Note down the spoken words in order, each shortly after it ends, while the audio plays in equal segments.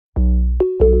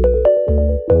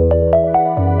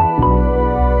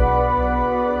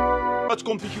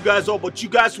come pick you guys up, but you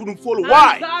guys wouldn't follow.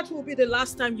 Why? And that will be the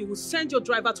last time you will send your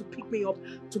driver to pick me up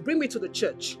to bring me to the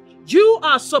church. You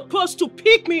are supposed to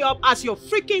pick me up as your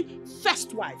freaking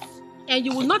first wife. And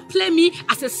you will not play me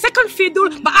as a second fiddle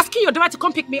by asking your driver to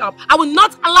come pick me up. I will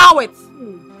not allow it.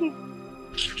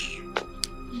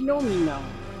 You know me now.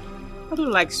 I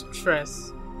don't like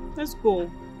stress. Let's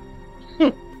go.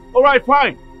 Alright,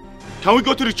 fine. Can we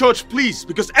go to the church, please?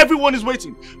 Because everyone is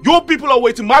waiting. Your people are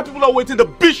waiting, my people are waiting, the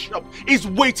bishop is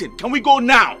waiting. Can we go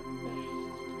now?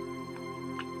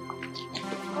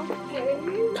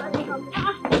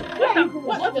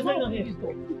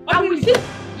 I will sit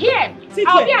here.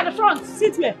 I'll be at the front.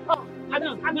 Sit here.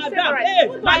 Madam, hey, madam,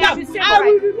 I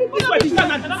will remove this wedding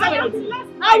gown and descend on you.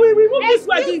 I will remove this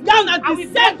wedding gown and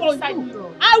descend on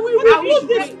you. I will remove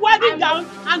this wedding gown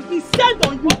and descend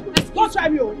on you. Don't try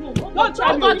me. Don't try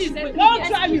me. Don't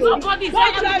try me. Don't try me.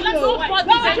 Don't try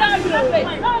me.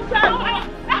 Don't try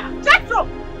me. Jethro!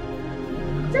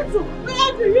 Jethro,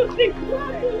 where do you think?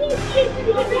 Where do you think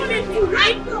you are going to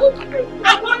write?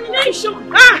 Abomination!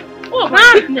 Oh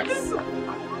my goodness!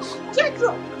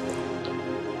 Jethro!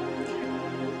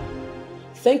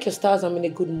 Thank your stars I'm in a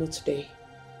good mood today.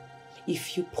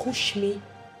 If you push me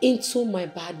into my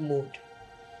bad mood,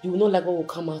 you will not like what will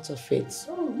come out of it.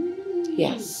 Oh, really?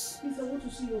 Yes. Please, I want to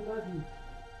see your bad mood.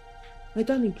 My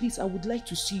darling, please, I would like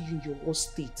to see you in your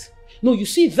worst state. No, you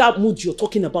see that mood you're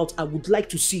talking about, I would like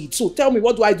to see it. So tell me,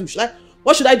 what do I do?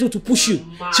 What should I do to push you?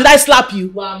 Should I slap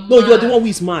you? No, you're the one who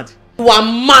is mad. You are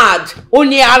mad.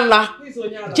 Only Allah.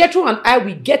 Jethro and I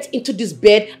will get into this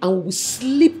bed and we will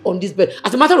sleep on this bed.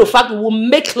 As a matter of fact, we will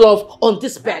make love on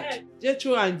this bed.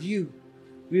 Jethro and you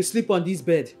will sleep on this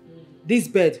bed. This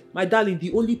bed, my darling,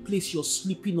 the only place you're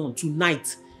sleeping on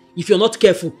tonight, if you're not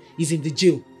careful, is in the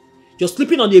jail. You're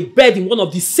sleeping on a bed in one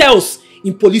of the cells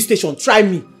in police station. Try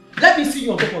me. Let me see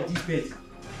you on top of this bed.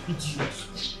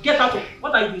 Idiot. Get out of.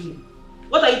 What are you doing here?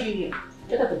 What are you doing here?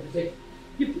 Get out of the bed.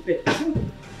 Leave the bed. Leave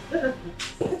the bed.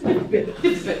 Leave the bed.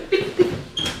 Leave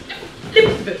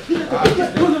the bed.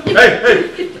 Hey!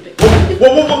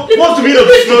 What's the meaning of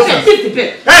this nonsense? Leave the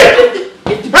bed. Hey!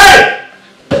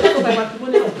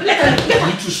 I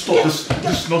need to stop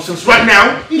this nonsense right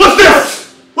now. What's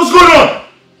this? What's going on?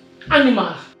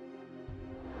 Animal.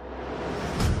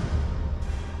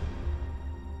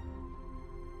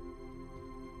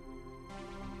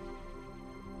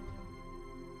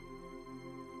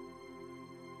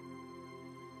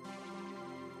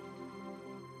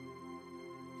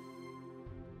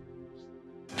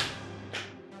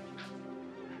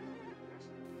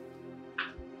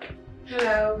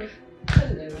 Hello.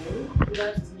 Hello. Good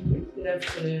afternoon. Good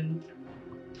afternoon.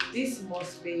 This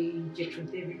must be Jethro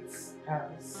David's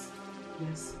house.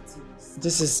 Yes, it is.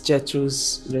 This is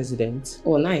Jethro's residence.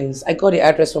 Oh, nice. I got the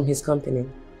address from his company.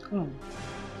 Oh,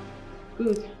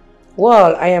 good.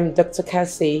 Well, I am Dr.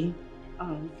 Cassie.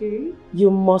 Okay.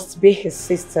 You must be his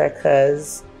sister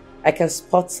because I can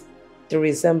spot the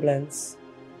resemblance.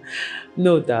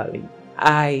 No, darling.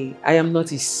 I am not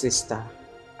his sister.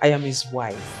 I am his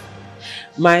wife.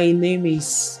 My name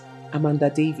is Amanda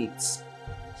Davids.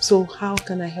 So how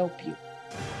can I help you?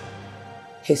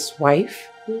 His wife?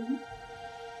 Mm-hmm.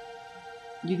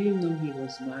 You didn't know he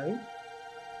was married?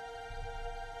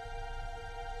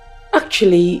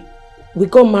 Actually, we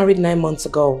got married 9 months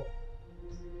ago.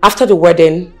 After the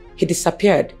wedding, he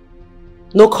disappeared.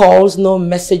 No calls, no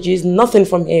messages, nothing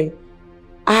from him.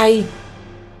 I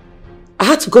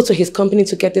had to go to his company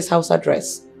to get this house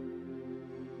address.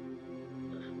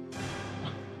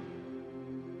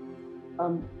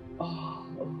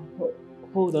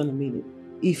 Hold on a minute.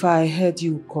 If I heard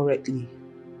you correctly,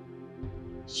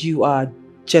 you are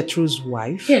Jethro's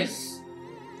wife? Yes.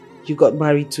 You got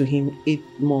married to him 8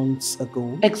 months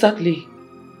ago? Exactly.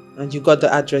 And you got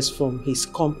the address from his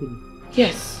company?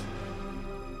 Yes.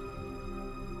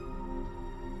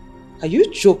 Are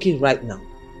you joking right now?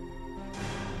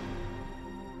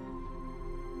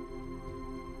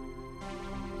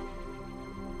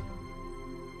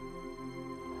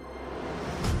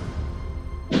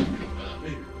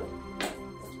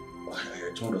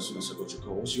 As soon as I got your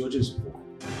call, what's your urgency for?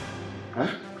 Huh?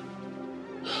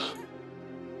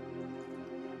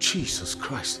 Jesus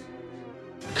Christ.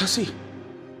 Cassie.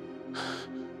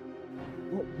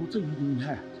 What are you doing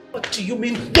here? What do you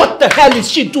mean? What the hell is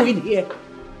she doing here?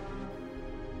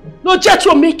 No,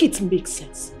 Jethro, make it make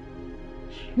sense.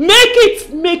 Make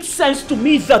it make sense to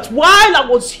me that while I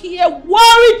was here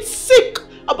worried sick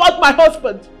about my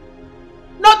husband,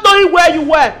 not knowing where you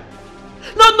were,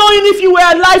 not knowing if you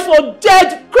were alive or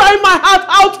dead, crying my heart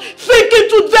out, thinking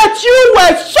to that you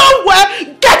were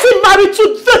somewhere getting married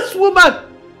to this woman.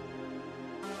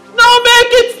 Now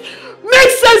make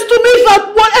that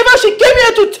whatever she came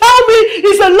here to tell me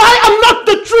is a lie and not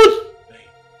the truth.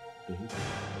 Babe,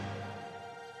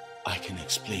 I can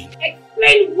explain.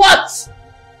 Explain what?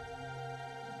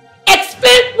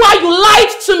 Explain why you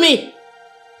lied to me.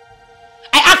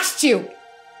 I asked you.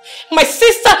 My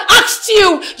sister asked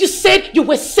you. You said you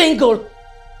were single.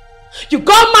 You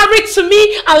got married to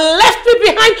me and left me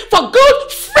behind for good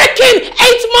freaking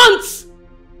 8 months.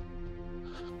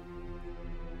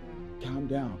 Calm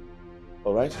down,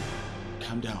 all right?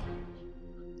 Calm down.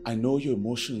 I know your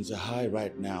emotions are high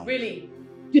right now. Really?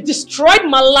 You destroyed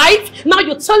my life? Now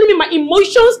you're telling me my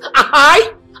emotions are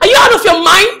high? Are you out of your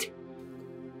mind?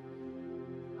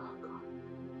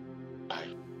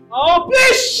 Oh,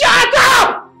 please shut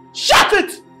up! Shut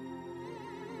it!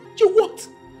 You what?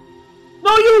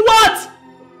 No, you what?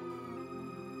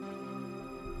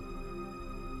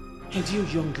 And you,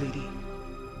 young lady,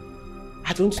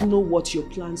 I don't know what your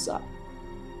plans are.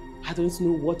 I don't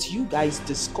know what you guys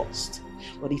discussed.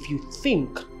 But if you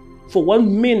think for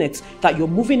 1 minute that you're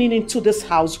moving into this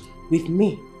house with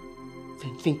me,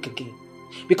 then think again.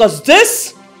 Because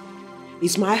this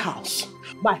is my house.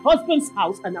 My husband's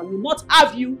house, and I will not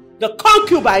have you, the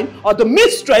concubine or the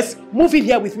mistress, moving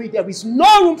here with me. There is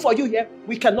no room for you here.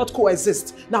 We cannot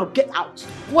coexist. Now get out.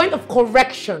 Point of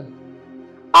correction.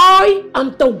 I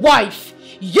am the wife.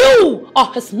 You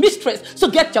are his mistress. So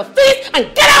get your things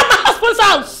and get out of my husband's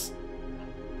house.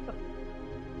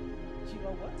 You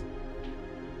are what?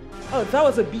 Oh, that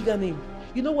was a bigger name.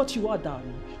 You know what you are,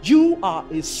 darling? You are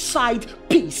a side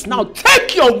piece. Now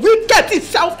take your wicked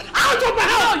self out of my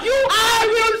house. No,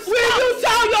 will you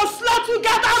tell your slut to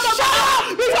get out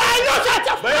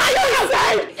of my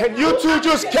house? Can you two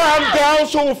just calm down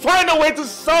so we'll find a way to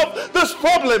solve this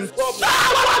problem? Solve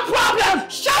what problem?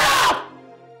 Shut up!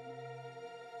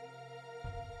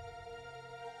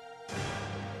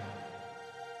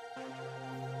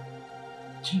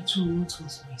 Jethro, what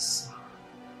was my son?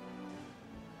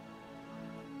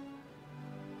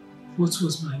 What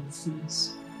was my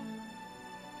offense?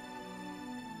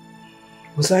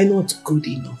 Was I not good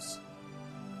enough?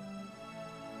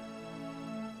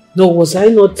 No, was I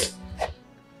not...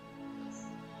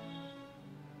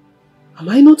 Am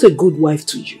I not a good wife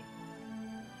to you?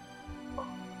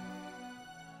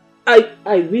 I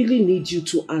really need you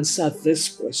to answer these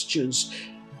questions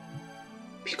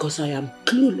because I am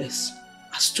clueless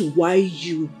as to why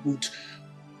you would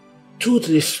do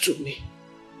this to me.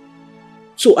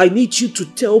 So I need you to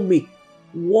tell me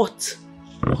what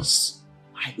was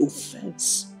my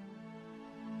offense.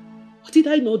 What did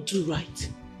I not do right?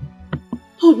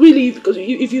 Oh, really? Because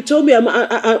if you tell me,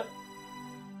 I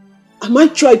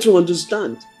might try to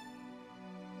understand.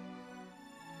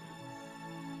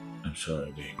 I'm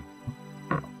sorry, babe.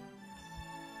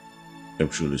 I'm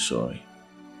truly sorry.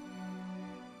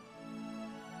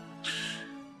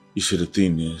 You see, the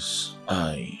thing is,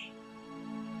 I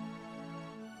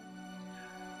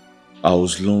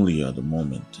was lonely at the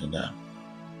moment, and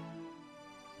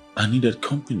I needed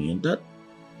company, and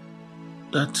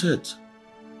that's it.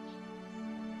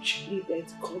 You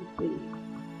needed company.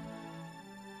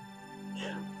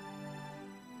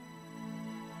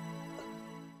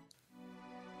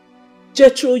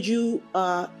 Jethro, you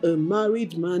are a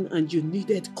married man and you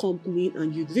needed company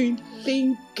and you didn't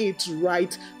think it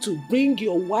right to bring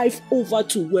your wife over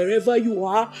to wherever you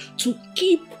are to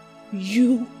keep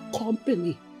you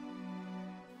company.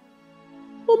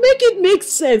 Well, make it make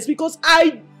sense, because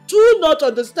I do not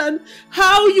understand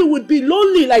how you would be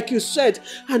lonely like you said,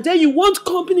 and then you want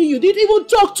company. You didn't even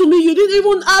talk to me, you didn't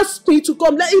even ask me to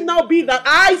come. Let it now be that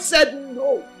I said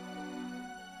no.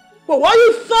 But what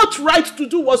you thought right to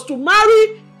do was to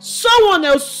marry someone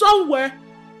else somewhere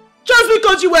just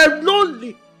because you were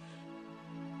lonely.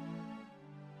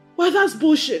 Well, that's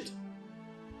bullshit.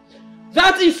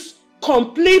 That is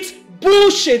complete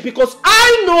bullshit, because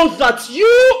I know that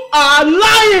you are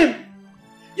lying.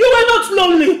 You were not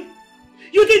lonely.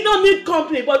 You did not need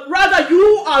company, but rather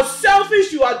you are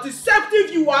selfish, you are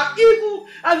deceptive, you are evil,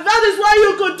 and that is why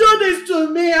you could do this to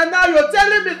me, and now you're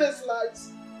telling me these lies.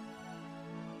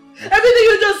 Everything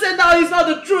you just said now is not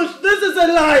the truth. This is a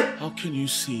lie. How can you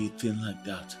say a thing like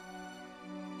that?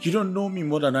 You don't know me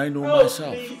more than I know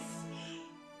myself. Please.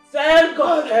 Thank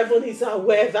God heaven is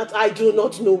aware that I do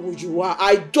not know who you are.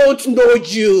 I don't know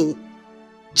you.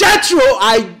 Jethro,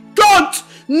 I don't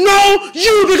know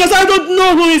you, because I don't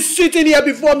know who is sitting here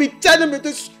before me telling me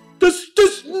this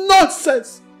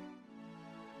nonsense.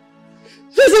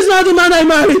 This is not the man I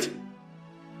married.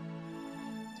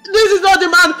 This is not the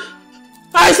man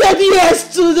I said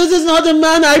yes to. This is not the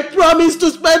man I promised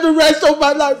to spend the rest of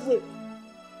my life with.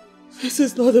 This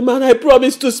is not the man I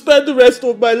promised to spend the rest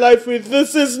of my life with.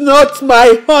 This is not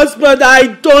my husband. I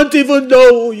don't even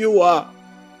know who you are.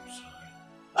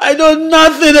 I know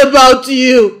nothing about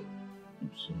you.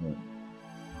 I'm sorry.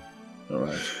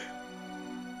 Alright.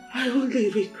 I only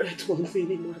regret one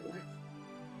thing in my life.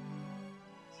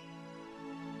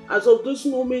 As of this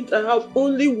moment, I have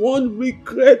only one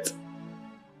regret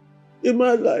in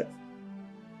my life.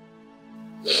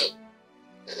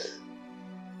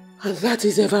 And that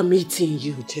is ever meeting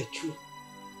you, Jethro.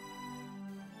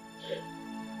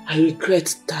 I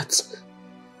regret that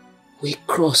we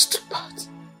crossed paths.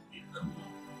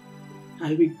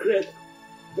 I regret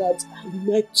that I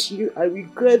met you. I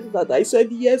regret that I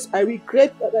said yes. I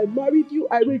regret that I married you.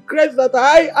 I regret that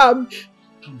I am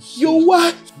your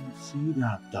wife. Don't say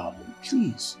that, darling.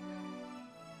 Please.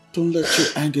 Don't let your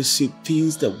anger say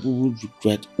things that we will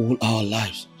regret all our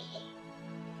lives.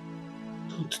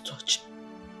 Don't touch me.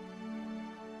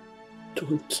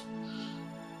 Don't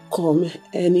come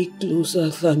any closer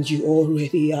than you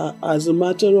already are. As a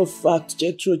matter of fact,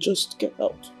 Jethro, just get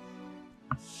out.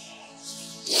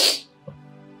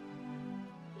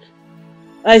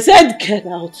 I said get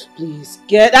out, please.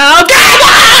 Get out! Get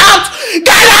out! Get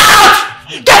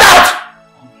out! Get out!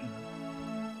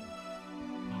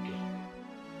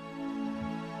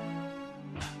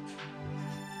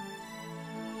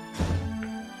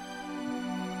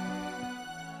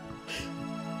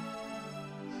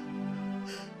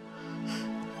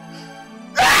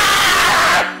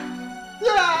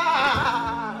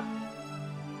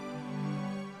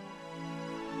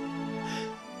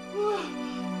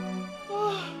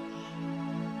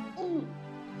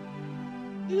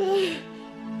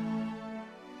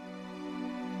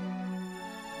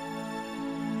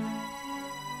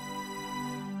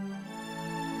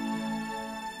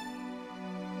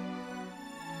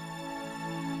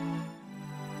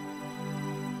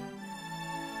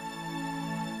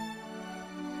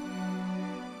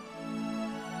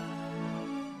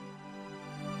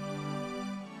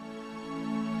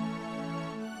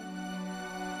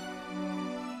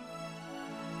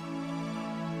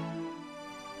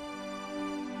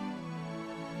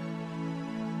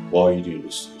 Why are you doing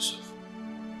this to yourself?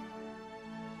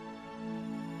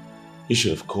 You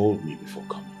should have called me before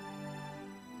coming.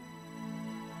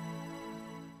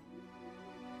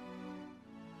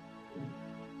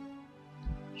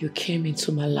 You came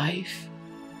into my life.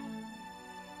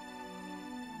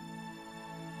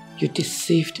 You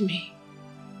deceived me.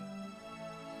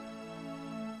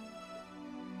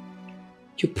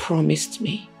 You promised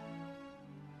me.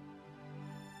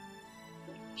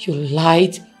 You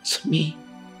lied to me.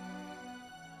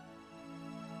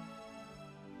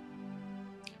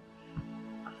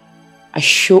 I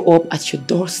show up at your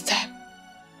doorstep.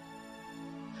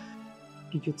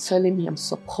 And you're telling me I'm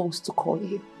supposed to call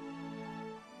you.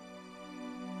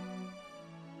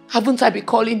 Haven't I been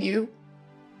calling you?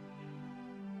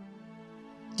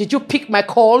 Did you pick my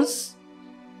calls?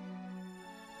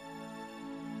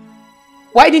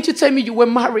 Why didn't you tell me you were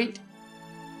married?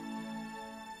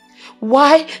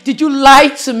 Why did you lie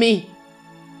to me?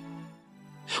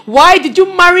 Why did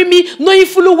you marry me knowing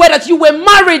fully well that you were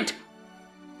married?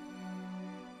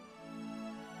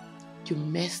 You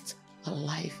messed my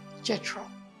life, Jethro.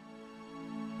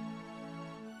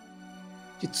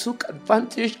 You took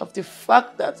advantage of the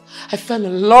fact that I fell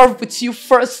in love with you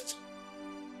first.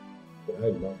 But I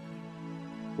love you.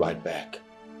 Right back.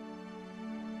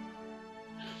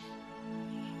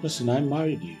 Listen, I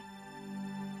married you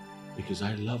because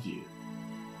I love you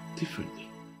differently.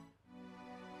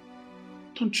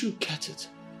 Don't you get it?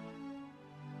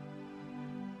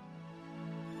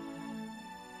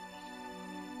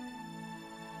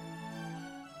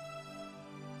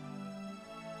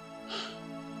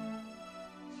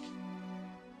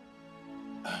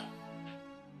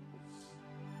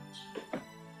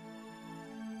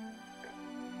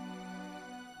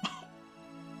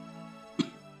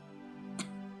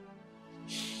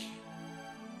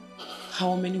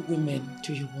 How many women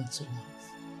do you want to love?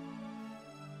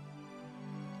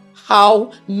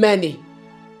 How many?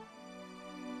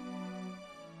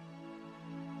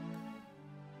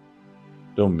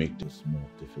 Don't make this more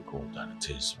difficult than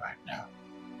it is right now.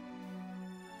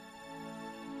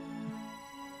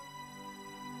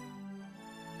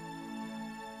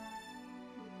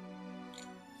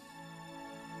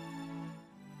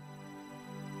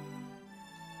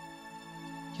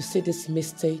 You see this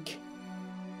mistake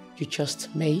you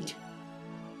just made?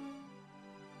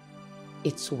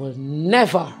 It will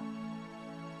never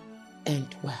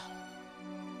end well.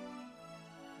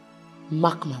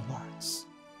 Mark my words.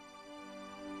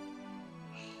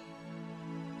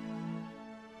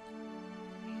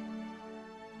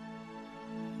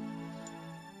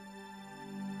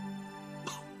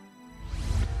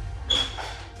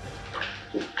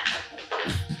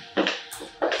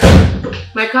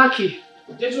 My car key.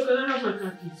 Jethro, can I have my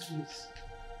car keys, please?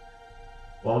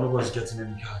 Well, nobody's getting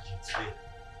any car key today.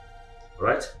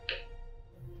 Alright?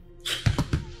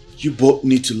 You both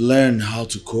need to learn how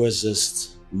to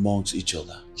coexist amongst each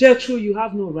other. Jethro, you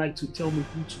have no right to tell me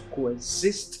who to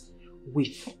coexist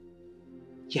with.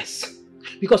 Yes.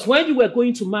 Because when you were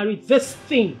going to marry this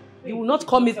thing, You will not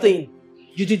call me thing.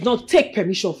 you did not take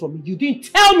permission from me. You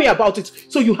didn't tell me about it.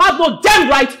 So you have no damn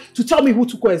right to tell me who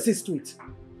to coexist with.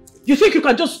 You think you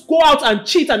can just go out and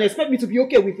cheat and expect me to be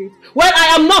okay with it? Well,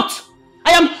 I am not.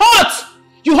 I am hot.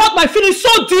 You hurt my feelings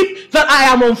so deep that I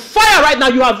am on fire right now.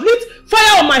 You have lit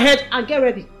fire on my head, and get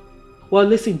ready. Well,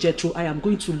 listen, Jethro, I am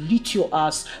going to lit your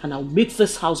ass and I'll make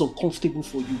this house uncomfortable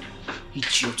for you.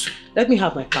 Idiot. Let me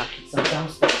have my car keys. I'm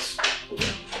downstairs.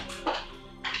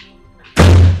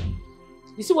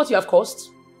 You see what you have caused?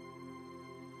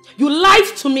 You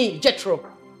lied to me, Jethro.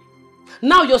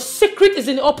 Now your secret is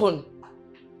in the open.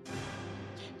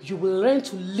 You will learn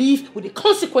to live with the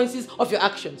consequences of your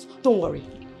actions. Don't worry.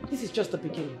 This is just the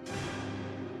beginning.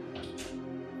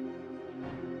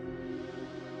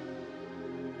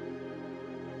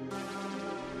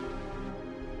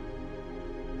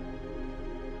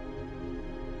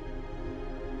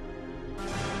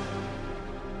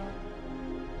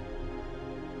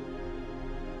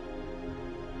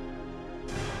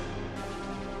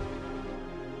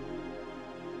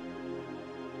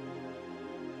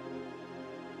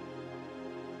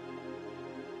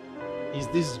 Is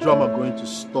this drama going to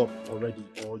stop already,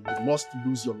 or you must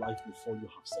lose your life before you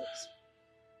have sex?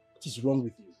 What is wrong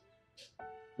with you?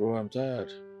 Bro, I'm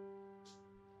tired.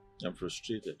 I'm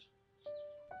frustrated.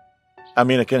 I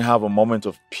mean, I can have a moment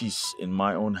of peace in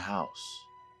my own house.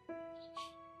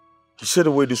 You see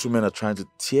the way these women are trying to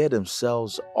tear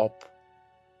themselves up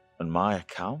on my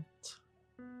account?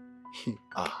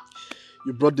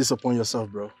 You brought this upon yourself,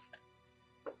 bro.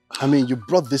 I mean, you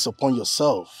brought this upon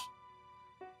yourself.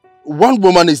 One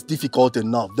woman is difficult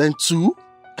enough, then two?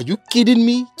 Are you kidding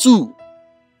me? Two?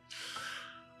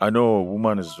 I know a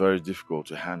woman is very difficult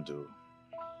to handle,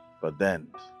 but then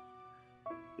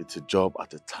it's a job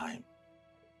at a time,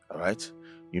 all right?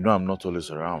 You know I'm not always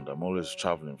around. I'm always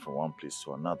traveling from one place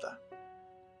to another.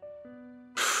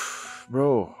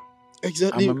 Bro,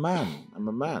 Exactly. I'm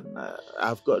a man.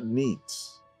 I've got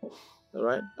needs, all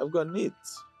right? I've got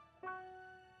needs.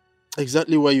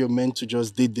 Exactly why you're meant to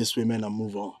just date these women and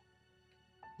move on.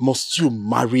 Must you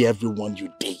marry everyone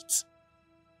you date?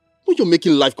 When you're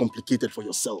making life complicated for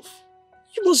yourself,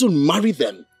 you mustn't marry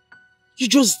them. You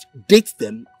just date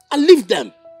them and leave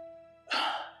them.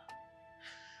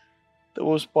 The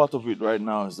worst part of it right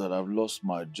now is that I've lost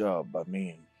my job. I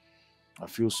mean, I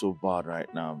feel so bad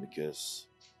right now because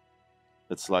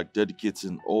it's like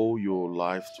dedicating all your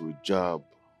life to a job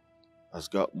has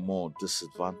got more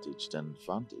disadvantage than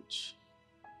advantage.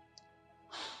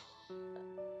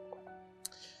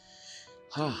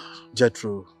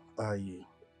 Jethro,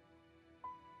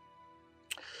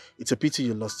 it's a pity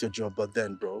you lost your job, but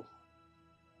then, bro,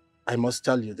 I must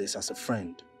tell you this as a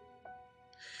friend.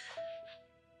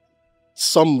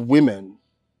 Some women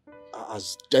are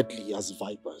as deadly as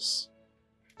vipers.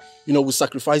 You know, we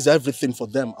sacrifice everything for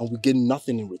them and we gain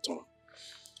nothing in return.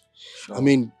 Sure. I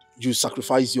mean, you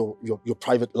sacrifice your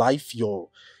private life, your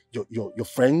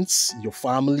friends, your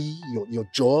family, your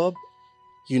job,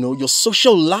 you know, your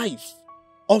social life,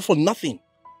 all for nothing.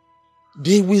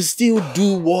 They will still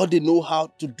do what they know how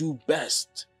to do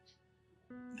best,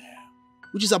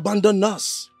 which is abandon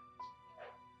us.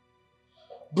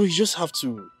 Bro, you just have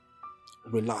to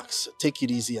relax, take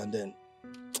it easy, and then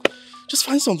just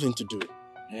find something to do.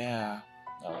 Yeah,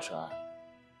 I'll try.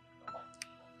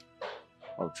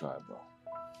 I'll try, bro.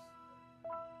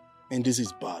 And this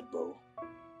is bad, bro.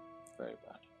 Very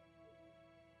bad.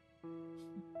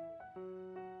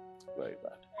 Very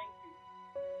bad.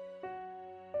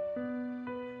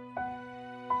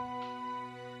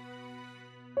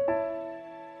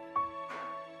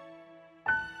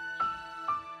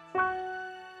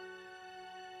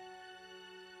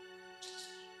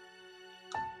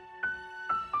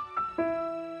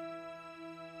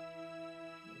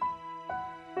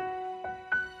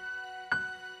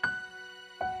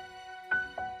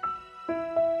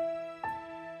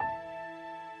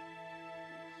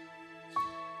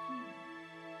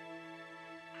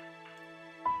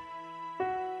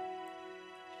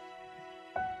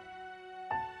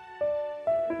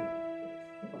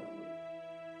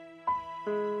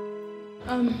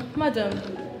 Madam,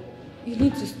 you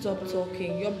need to stop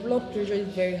talking. Your blood pressure is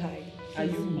very high. Are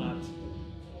you mad?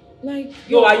 Like,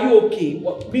 No, are you okay?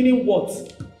 What, meaning what?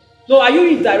 No, are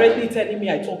you indirectly telling me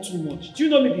I talk too much? Do you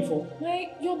know me before?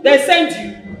 like your blood... They sent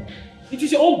you. It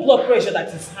is your own blood pressure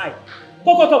that is high.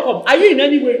 Come. Are you in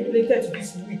any way related to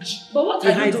this witch? But what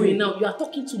are you doing now? You are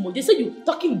talking too much. They say you're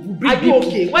talking. Are you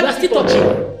okay? Why you are still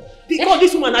touching? Because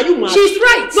this woman, are you mad? She's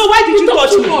right. No, why did you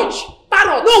touch me? Much.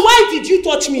 Parrot. No, why did you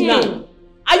touch me now?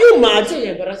 Are you mad?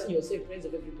 You're embarrassing yourself in front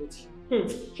of everybody.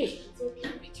 Hey, it's okay.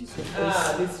 Reduce your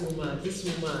voice. This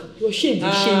woman. Your shame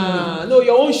will shame you. No,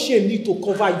 your own shame need to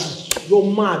cover you.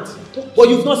 You're mad. But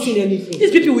you've not seen anything.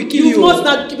 These people will kill you. You've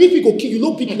not people go kill you.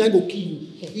 No people can go kill you.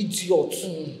 Idiot.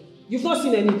 You've not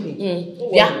seen anything.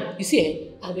 Yeah, you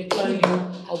see, I will kill you.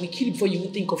 I will kill you before you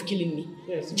will think of killing me.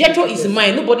 Yes, Jethro is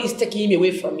mine. Nobody is taking him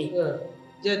away from me.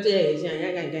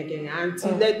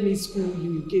 Auntie, let me school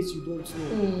you in case you don't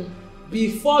know.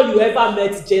 Before you ever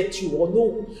met Jethro, or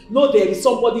no, there is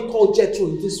somebody called Jethro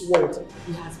in this world.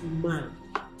 He has been mine.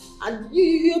 And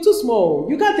you're too small.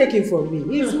 You can't take him from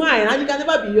me. He's mine and he can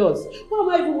never be yours. Why am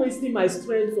I even wasting my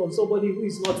strength on somebody who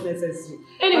is not necessary?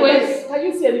 Anyways, can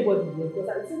you see anybody here? Because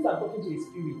it seems I'm talking to a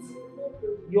spirit.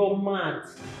 You're mad.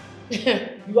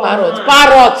 You are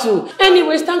Parrot too.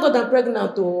 Anyways, thank God I'm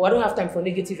pregnant though. I don't have time for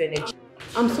negative energy.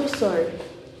 I'm so sorry.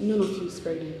 None of you is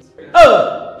pregnant.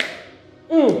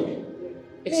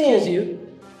 Excuse you?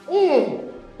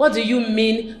 What do you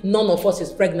mean none of us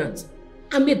is pregnant?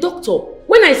 I'm a doctor.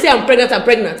 When I say I'm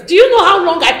pregnant. Do you know how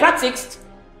long I practiced?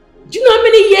 Do you know how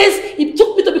many years it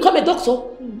took me to become a doctor?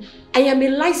 I am a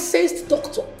licensed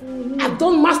doctor. I've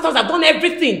done masters, I've done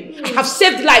everything. I have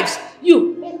saved lives.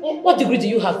 You, what degree do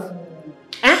you have?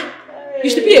 Huh? You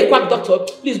should be a quack doctor.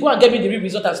 Please go and get me the real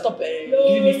result and stop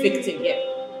giving me fake thing here.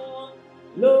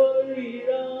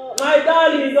 My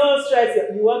darling, don't stress.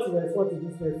 You want to respond to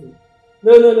this person?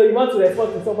 No, you want to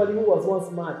respond to somebody who was once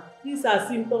mad. These are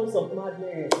symptoms of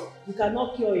madness. You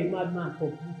cannot cure a madman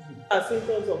completely. These are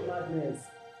symptoms of madness.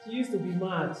 She used to be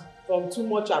mad from too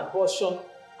much abortion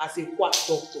as a quack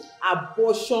doctor.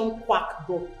 Abortion quack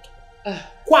doctor.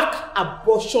 Quack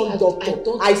abortion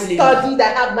doctor. I studied, I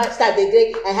have master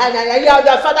degree. I had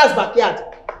your father's backyard.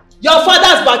 Your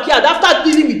father's backyard, after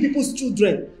dealing with people's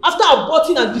children, after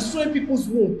aborting and destroying people's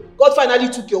womb, God finally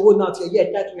took your own out. You're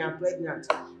here telling me I'm pregnant.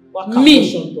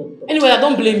 Me? Anyway, I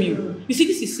don't blame you. You see,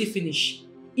 this is still finish.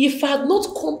 If I had not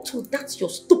come to that your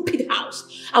stupid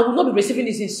house, I would not be receiving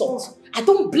this insult. I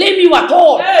don't blame you at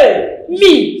all. Hey!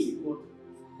 Me!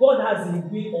 God has a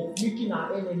way of making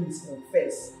our enemies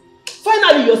confess.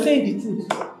 Finally, you're saying the truth.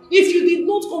 If you did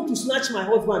not come to snatch my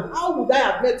husband, how would I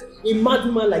have met a mad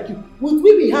woman like you? Would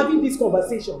we be having this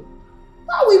conversation?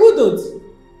 No, we wouldn't.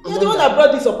 You're the one that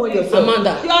brought this upon yourself.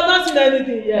 Amanda. You have not seen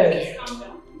anything yet. Okay.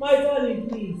 My darling,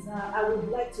 please, I would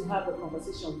like to have a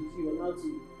conversation with you on how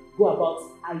to go about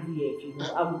IVF. You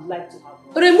know, I would like to have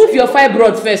one. Remove your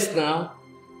fibroid first now.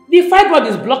 The fibroid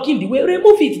is blocking the way.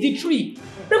 Remove it, the tree.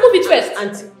 Remove it first.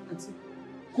 Auntie,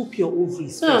 cook your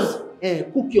ovaries first.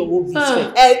 Cook your ovaries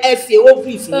first.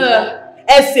 Ovaries.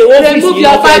 Remove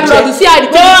your fibroid. You see how the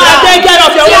thing is. Take care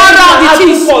of your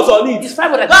ovaries. It's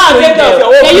fibroid. Take care of your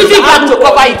ovaries. You're using that to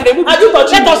cover it. Remove it.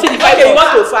 Let us see the fibroid. Okay, you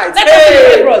want to fight. Let us see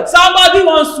the fibroid. Somebody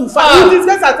wants to fight. You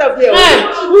disgrace yourself here.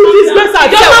 You disgrace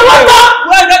yourself.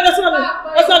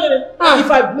 That's not gonna. If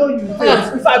I blow you,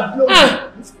 if I blow you.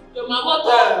 Your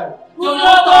mama. You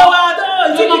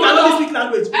think I don't speak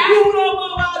language?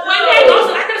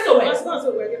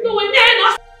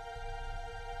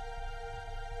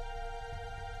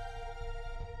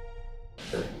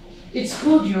 It's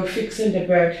good you're fixing the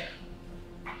bed.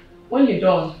 When you're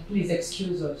done, please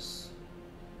excuse us.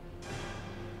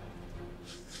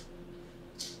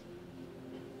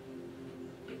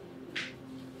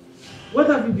 What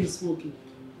have you been smoking?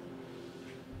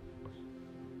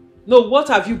 No, what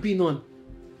have you been on?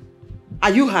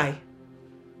 Are you high?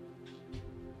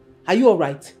 Are you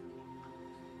alright?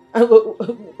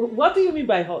 What do you mean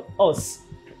by us?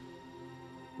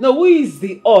 No, who is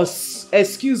the us?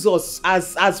 Excuse us,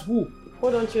 as who?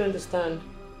 What don't you understand?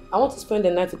 I want to spend the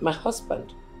night with my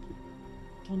husband.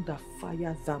 Thunder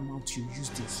fire that mouth you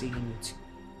used in saying it.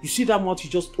 You see that mouth you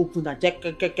just opened and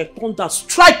thunder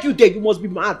strike you there. You must be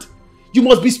mad. You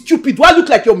must be stupid. Do I look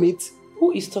like your mate?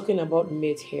 Who is talking about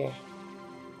mate here?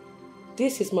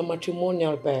 This is my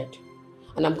matrimonial bed.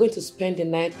 And I'm going to spend the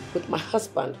night with my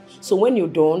husband. So when you're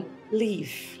done,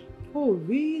 leave. Oh,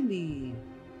 really?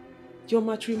 Your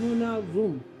matrimonial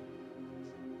room?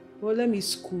 Well, let me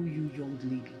school you, young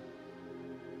lady.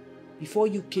 Before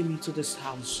you came into this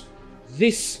house,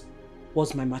 this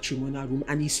was my matrimonial room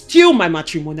and it's still my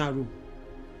matrimonial room.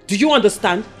 Do you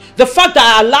understand? The fact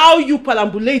that I allow you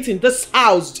perambulate in this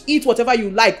house, to eat whatever you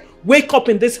like, wake up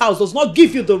in this house does not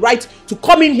give you the right to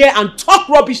come in here and talk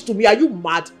rubbish to me. Are you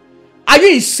mad? Are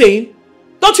you insane?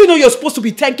 Don't you know you're supposed to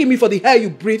be thanking me for the air you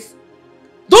breathe?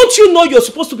 Don't you know you're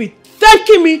supposed to be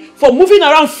thanking me for moving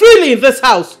around freely in this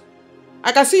house?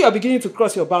 I can see you're beginning to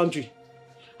cross your boundary.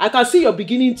 I can see you're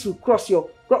beginning to cross your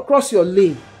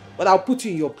lane. But I'll put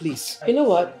you in your place. You know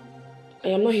what? I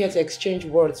am not here to exchange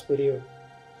words with you.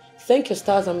 Thank your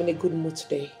stars I'm in a good mood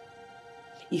today.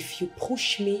 If you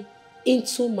push me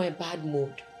into my bad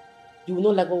mood, you will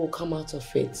not like what will come out of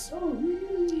it. Oh,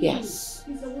 really? Yes.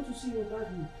 Please, I want to see your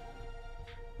bad mood.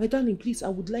 My darling, please, I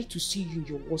would like to see you in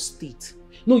your worst state.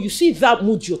 No, you see that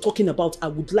mood you're talking about, I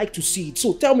would like to see it.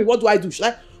 So tell me, what do I do?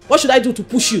 What should I do to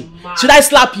push you? Mad. Should I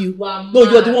slap you? No,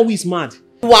 you're the one who is mad.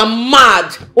 You are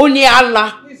mad. Only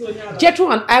Allah. Jethro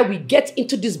and I will get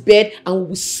into this bed and we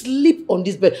will sleep on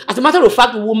this bed. As a matter of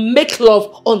fact, we will make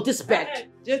love on this bed.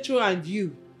 Jethro and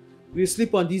you will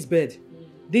sleep on this bed.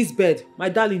 This bed, my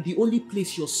darling, the only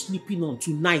place you're sleeping on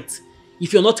tonight,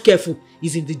 if you're not careful,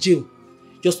 is in the jail.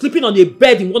 You're sleeping on a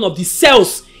bed in one of the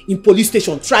cells in police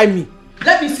station. Try me.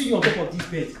 Let me see you on top of this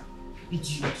bed.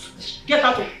 Idiot. Get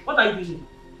out of. What are you doing here?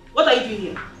 What are you doing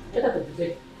here? Get out of the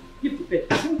bed. Leave the bed.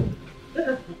 Get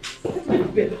out of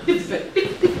the bed. Leave the bed.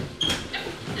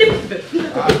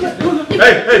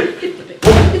 Hey!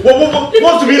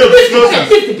 What's the meaning of this nonsense?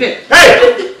 Leave the bed. Hey!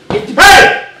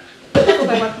 Hey! I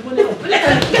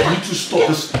need to stop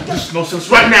this nonsense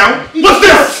right now. What's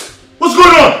this? What's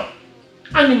going on?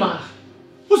 Animal.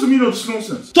 What's the meaning of this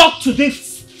nonsense? Talk to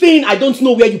this thing I don't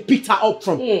know where you picked her up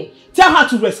from. Tell her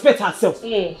to respect herself.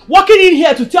 Walking in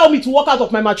here to tell me to walk out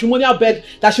of my matrimonial bed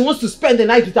that she wants to spend the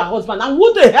night with her husband. And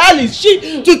who the hell is she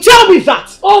to tell me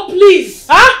that? Oh, please.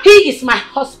 Huh? He is my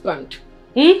husband.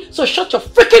 So shut your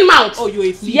freaking mouth. Oh, you're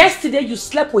a thief. Yesterday you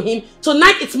slept with him.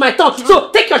 Tonight it's my turn. So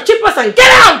take your chippers and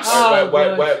get out.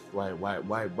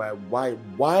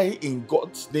 Why in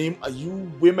God's name are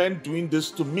you women doing this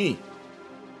to me?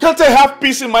 Can't I have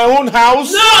peace in my own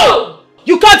house? No!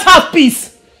 You can't have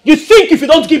peace. You think if you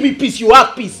don't give me peace, you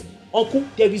have peace. Uncle,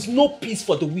 there is no peace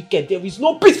for the wicked. There is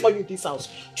no peace for you in this house.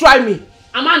 Try me.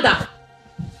 Amanda,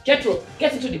 Jethro,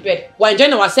 get into the bed. We're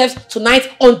enjoying ourselves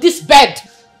tonight on this bed.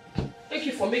 Thank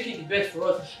you for making the bed for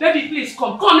us. Baby, please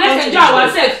come. Come, let's enjoy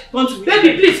ourselves.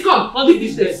 Baby, please come. Leave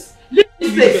this place. Leave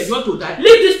this place. You want to die?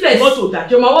 Leave this place. You want to die?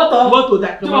 Joma water. You want to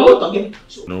die? Joma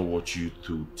water. Know what you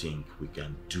two think we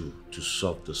can do to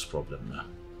solve this problem now?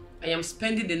 I am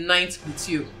spending the night with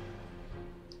you.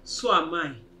 So am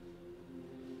I.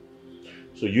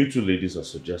 So you two ladies are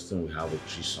suggesting we have a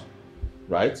threesome,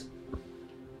 right?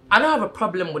 I don't have a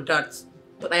problem with that.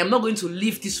 But I am not going to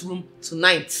leave this room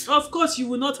tonight. Of course, you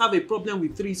will not have a problem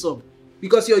with threesome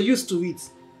because you're used to it.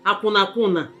 Hakuna,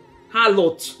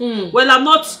 halot. Well, I'm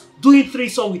not doing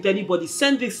threesome with anybody.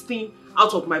 Send this thing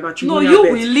out of my matrimonial bed. No, you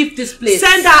bed. will leave this place.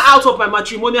 Send her out of my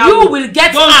matrimonial You bed. will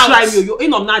get Don't out. try me. You're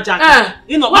in on Naja.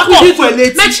 What will you do?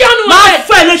 Shut your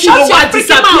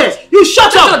freaking mouth. You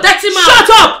shut up. Your dirty mouth. Shut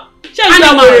up.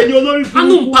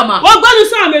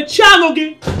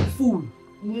 Fool.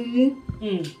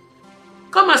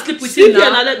 Come and sleep with him now. Here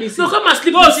now, let me see. No, come and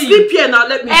sleep with him. Sleep here now,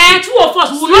 let me see. Two of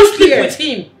us will not sleep with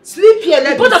him. Sleep here, let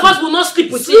me see. Both of us will not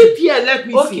sleep with him. Sleep here, let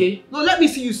me see. Okay. No, let me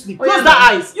see you sleep. Close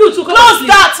that eyes. You two come Close and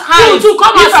sleep. that eyes. You two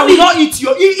come and sleep. If I will not eat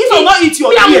your ear. If I will not eat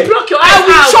your ear. I will block your eyes. I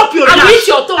will chop your I will nyash. eat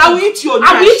your tongue. I will eat your nyash.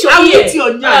 I will eat your I will ear. eat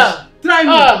your nyash. Try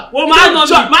me. Well, my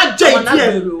joint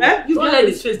here. Don't let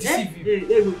his face deceive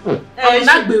you. I am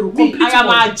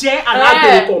Ajay and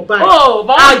Agbero combined. Oh,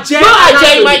 but Ajay no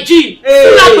Ajay in my gene. I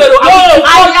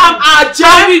am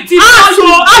Ajay.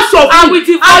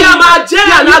 I am Ajay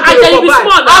and Agbero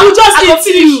combined. I will just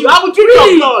eat you. I will drink your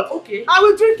blood. Okay. I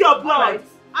will drink your blood.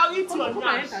 I will eat your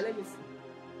nyash. Let me see.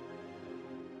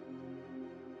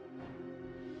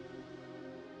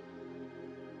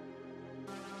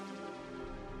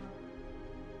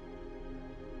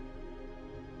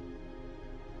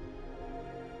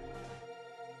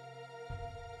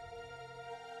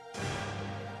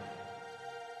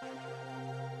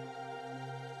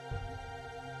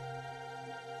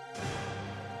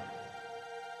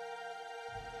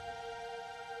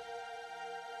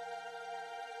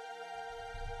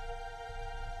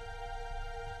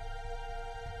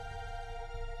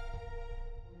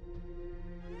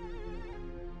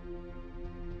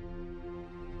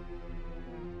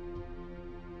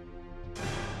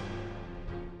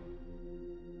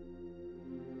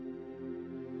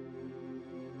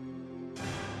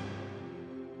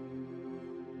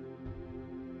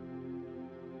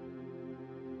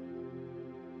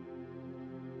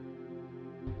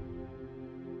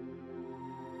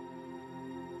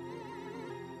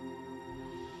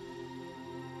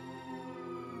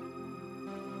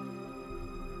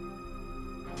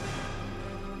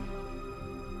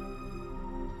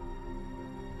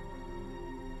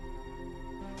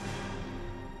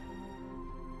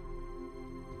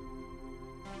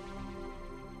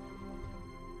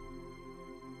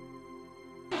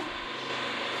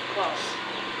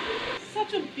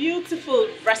 Such a beautiful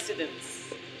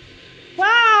residence.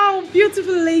 Wow,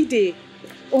 beautiful lady.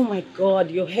 Oh my God,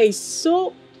 your hair is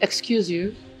so... Excuse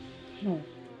you?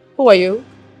 Who are you?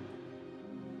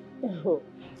 Oh,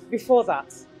 before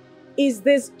that, is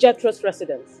this Jethro's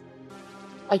residence?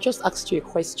 I just asked you a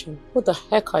question. Who the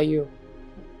heck are you?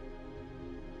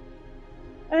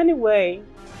 Anyway,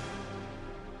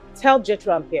 tell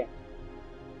Jethro I'm here.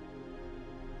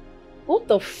 Who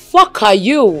the fuck are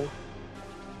you?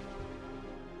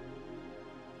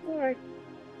 Alright.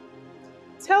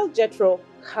 Tell Jethro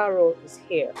Carol is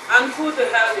here. And who the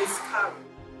hell is Carol?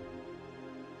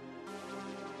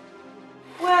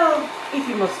 Well, if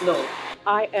you must know,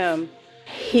 I am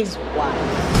his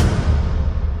wife.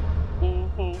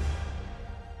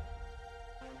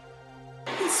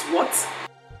 His what?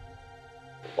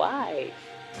 Wife.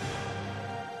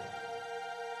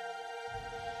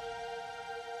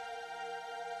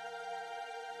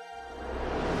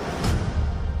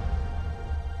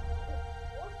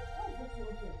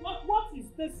 What is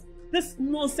this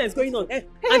nonsense going on? Hey,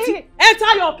 Auntie,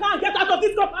 enter your car and get out of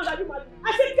this compound. Are you mad?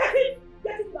 I said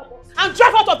get into that box and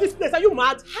drive out of this place. Are you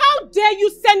mad? How dare you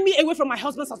send me away from my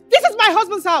husband's house? This is my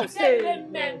husband's house.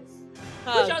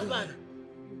 Which husband?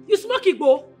 You smoke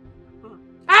Igbo?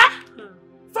 Huh?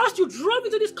 First, you drove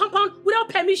into this compound without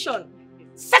permission.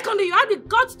 Secondly, you had the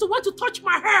guts to want to touch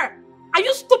my hair. Are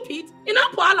you stupid? In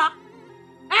Apuala?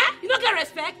 You don't get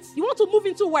respect? You want to move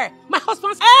into where? My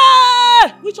husband's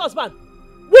house? Which husband?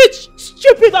 Which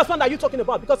stupid husband are you talking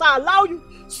about? Because I allow you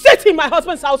sit in my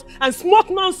husband's house and smoke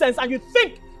nonsense and you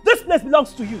think this place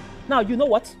belongs to you. Now, you know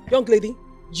what, young lady?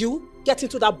 You get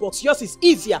into that box. Yours is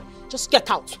easier. Just get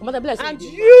out. And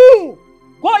you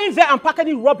go in there and pack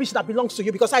any rubbish that belongs to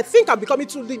you because I think I'm becoming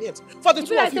too lenient for the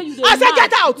two of you. I said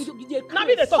get out! Now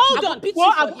me they talk. Hold on.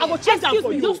 I will change that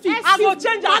for you. I will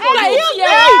change that for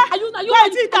you.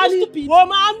 Are you stupid?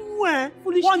 Woman,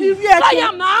 foolish thing. Try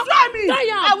him now. Try me.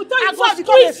 I will tell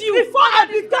you before I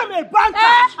became a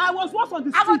banker. I was once on the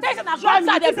street. I will tell you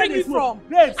that they bring me from.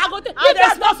 I will tell you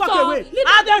that not suck away.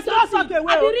 I just not suck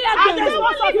away. I just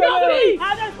not suck away.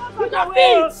 I just not suck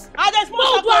away. I just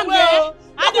not suck away.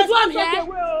 I just want to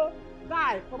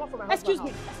guy, come up from my husband's house.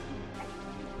 Excuse me.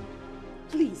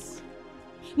 Please.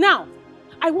 Now,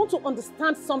 I want to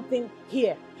understand something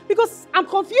here because I'm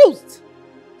confused.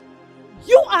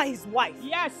 You are his wife.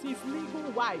 Yes, his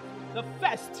legal wife. The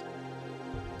first.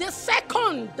 The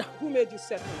second. Who made you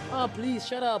second? Oh, please,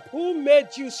 shut up. Who made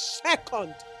you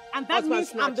second? And that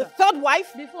means I'm the third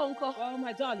wife? Before, uncle. Oh,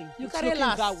 my darling. You carry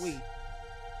last. That way.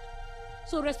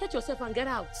 So respect yourself and get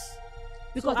out.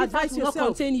 Because so this house will not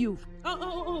contain you.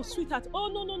 Oh, sweetheart. Oh,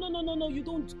 no. You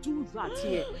don't do that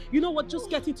here. You know what? Just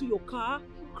get into your car,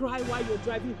 cry while you're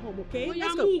driving home, okay? Oh,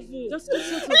 Let's go.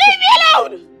 Just leave me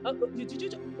alone!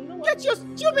 You know what? Get your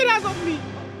stupid ass off me!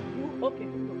 Okay.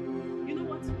 You know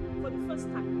what? For the first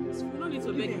time, we don't need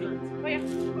to beg you.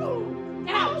 Oh,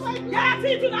 yeah. Get out!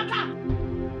 Get into that car!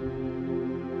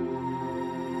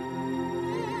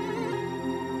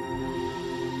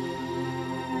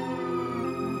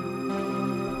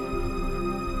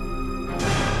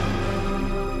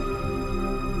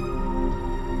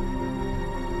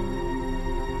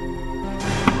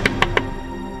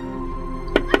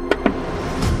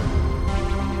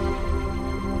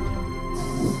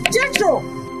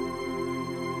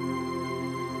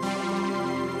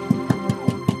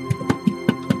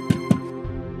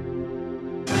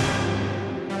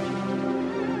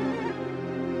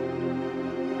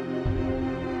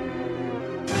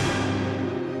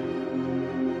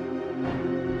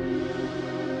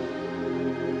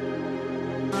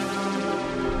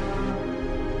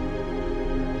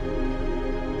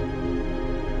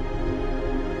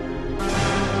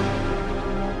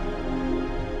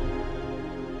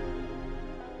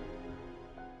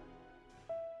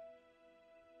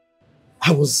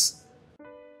 I was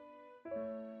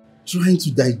trying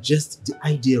to digest the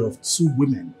idea of 2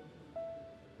 women.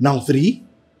 Now 3?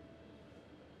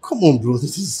 Come on, bro.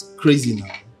 This is crazy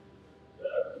now.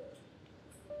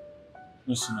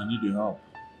 Listen, I need your help.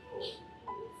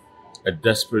 I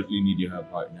desperately need your help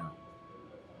right now.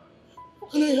 How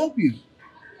can I help you?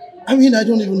 I mean, I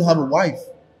don't even have a wife.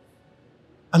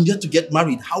 I'm yet to get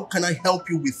married. How can I help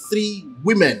you with 3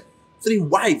 women? 3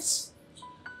 wives?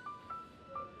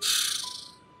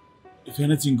 If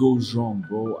anything goes wrong,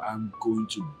 bro, I'm going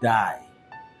to die.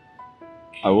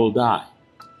 I will die.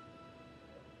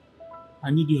 I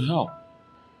need your help.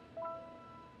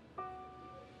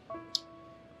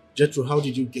 Jethro, how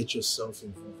did you get yourself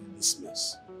involved in this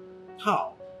mess?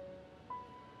 How?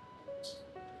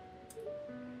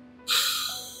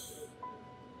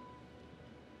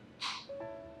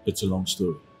 It's a long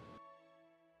story.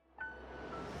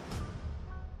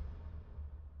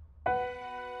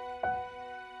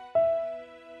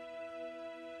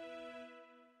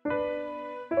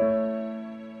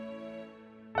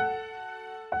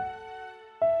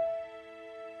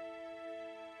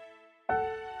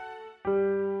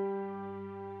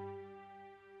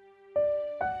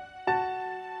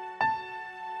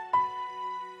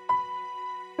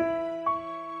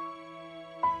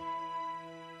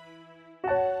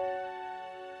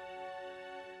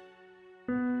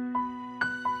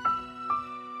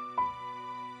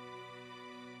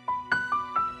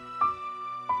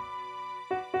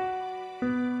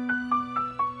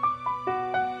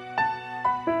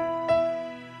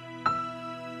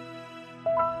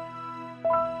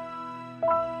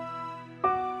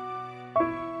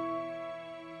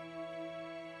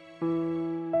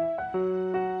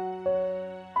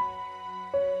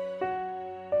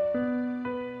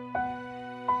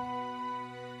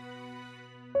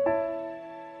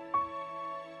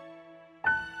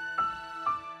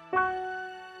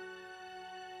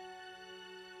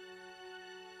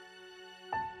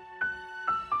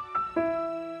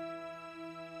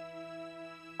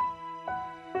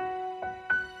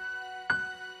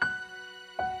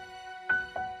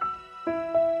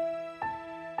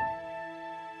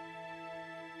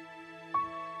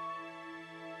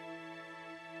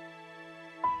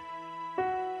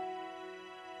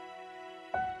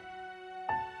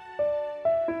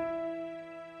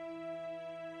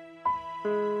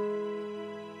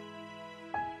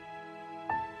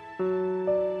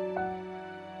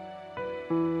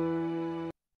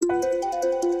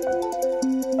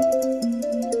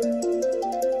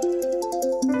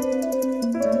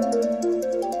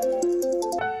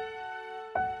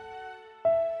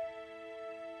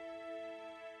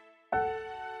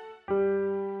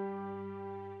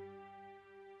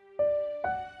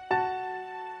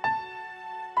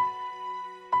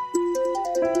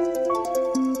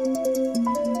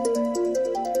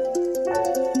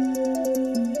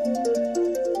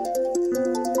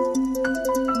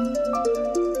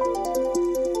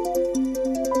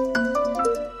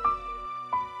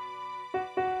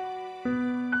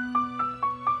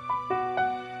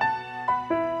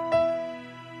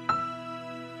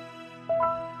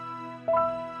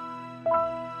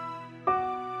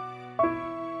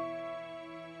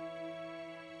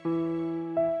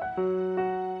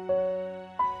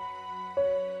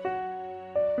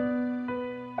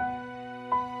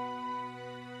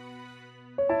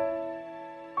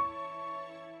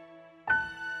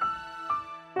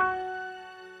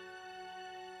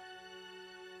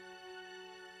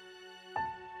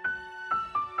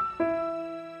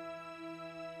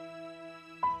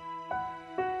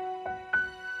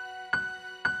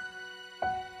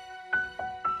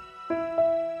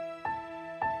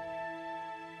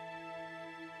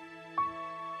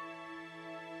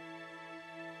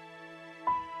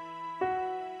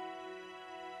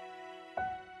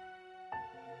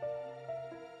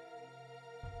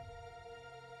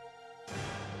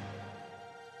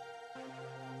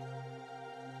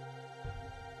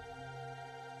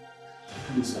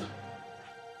 Please, sir.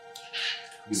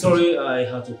 Sorry, I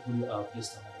had to pull you out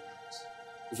this time.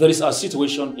 There is a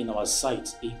situation in our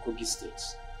site in Kogi State.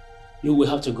 You will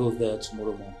have to go there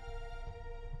tomorrow morning.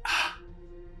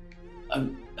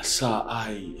 Sir,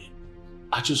 I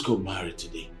just got married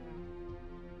today.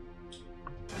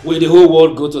 Will the whole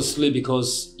world go to sleep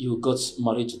because you got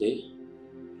married today?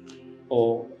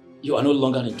 Or you are no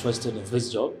longer interested in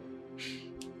this job?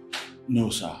 No,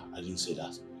 sir, I didn't say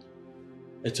that.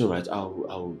 It's all right. I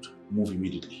would move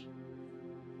immediately.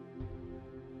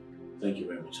 Thank you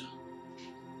very much, sir.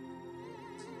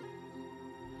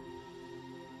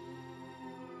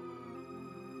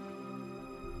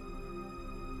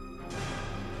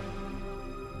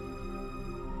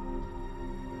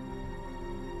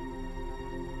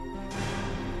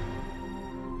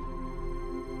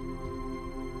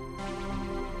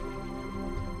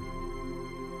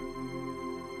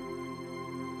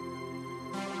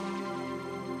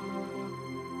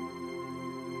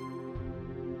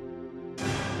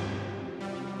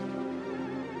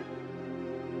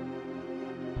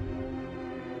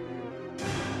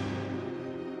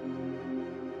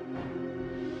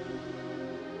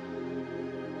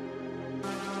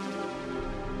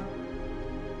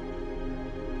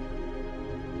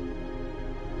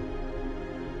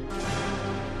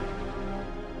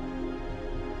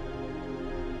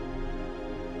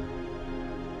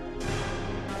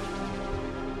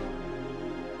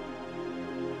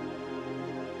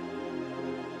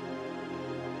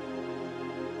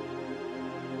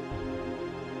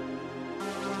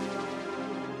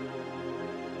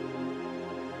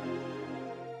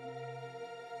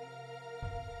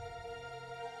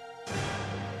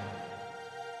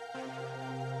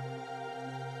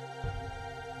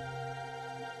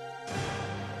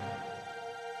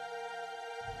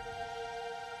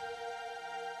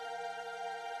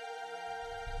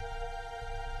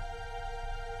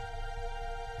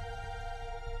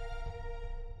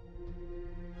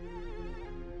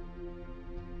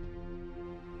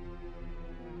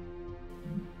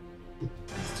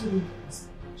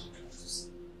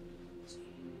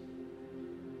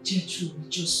 Gertrude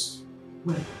just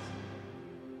went.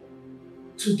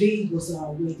 Today was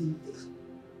our wedding day.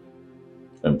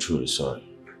 I'm truly sorry.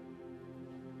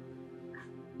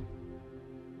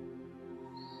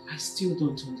 I still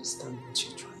don't understand what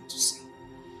you're trying to say.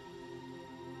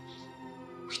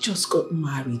 We just got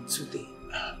married today.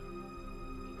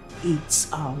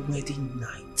 It's our wedding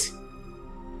night.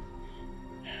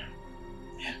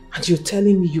 And you're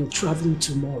telling me you're traveling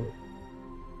tomorrow.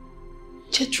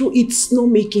 Gertrude, it's not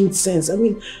making sense. I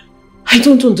mean, I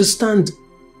don't understand.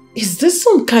 Is this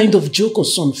some kind of joke or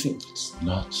something? It's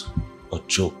not a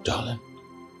joke, darling.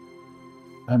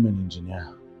 I'm an engineer.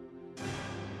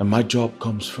 And my job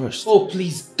comes first. Oh,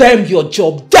 please, damn your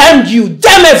job. Damn you.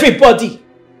 Damn everybody.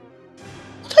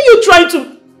 What are you trying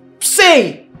to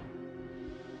say?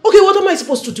 Okay, what am I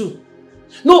supposed to do?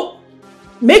 No,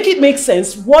 make it make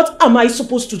sense. What am I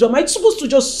supposed to do? Am I supposed to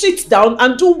just sit down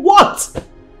and do what?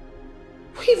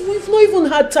 We've not even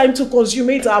had time to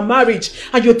consummate our marriage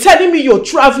and you're telling me you're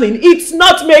traveling. It's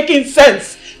not making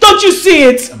sense. Don't you see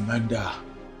it? Amanda,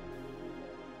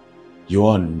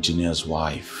 you're an engineer's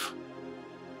wife.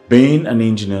 Being an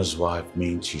engineer's wife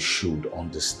means you should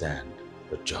understand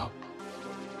the job.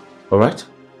 Alright?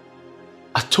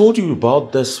 I told you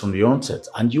about this from the onset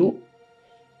and you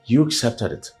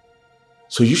accepted it.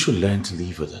 So you should learn to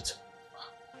live with it.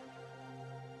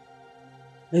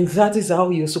 And that is how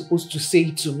you're supposed to say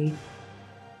it to me?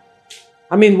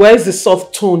 I mean, where's the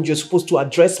soft tone you're supposed to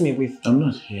address me with? I'm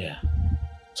not here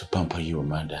to pamper you,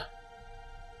 Amanda.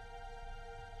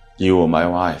 You are my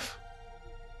wife.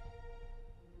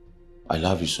 I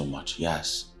love you so much,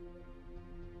 yes.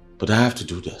 But I have to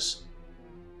do this.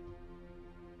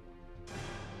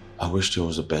 I wish there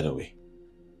was a better way.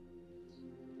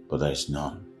 But there is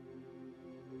none.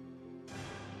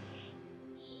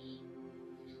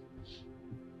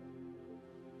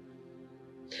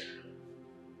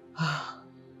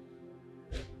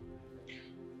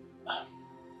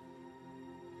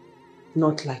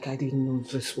 Not like I didn't know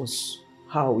this was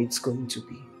how it's going to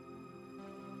be.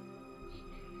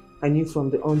 I knew from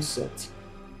the onset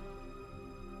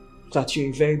that you're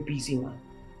a very busy man.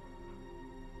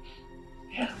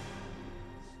 Yeah.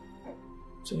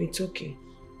 So it's okay.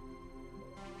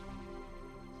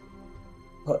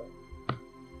 But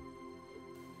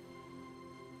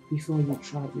before you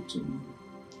travel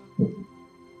tomorrow,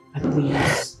 at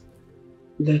least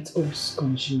let us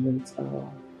consummate our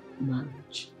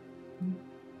marriage.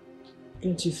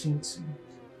 Don't you think so?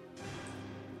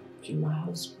 You're my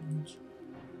husband.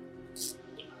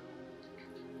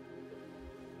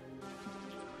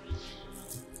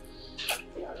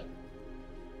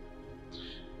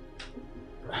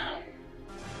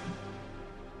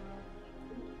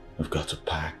 I've got to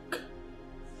pack.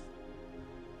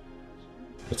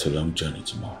 It's a long journey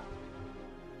tomorrow.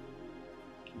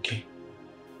 Okay.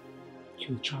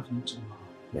 You're traveling tomorrow.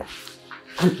 Yeah.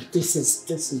 And this is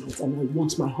it, and I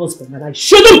want my husband, and I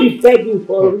shouldn't be begging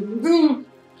for him.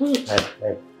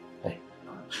 Hey.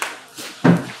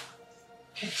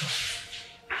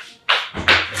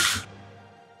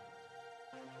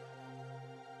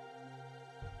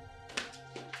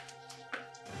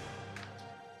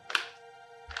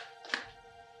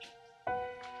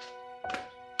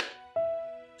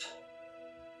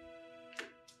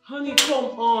 Honey, come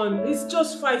on. It's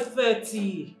just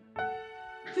 5:30.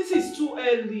 This is too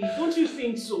early. Don't you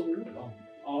think so?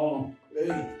 Oh,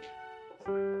 hey.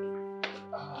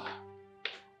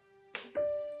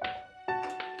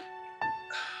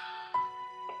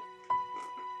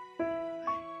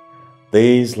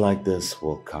 Days like this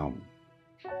will come.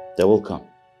 They will come.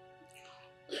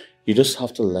 You just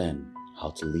have to learn how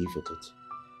to live with it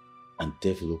and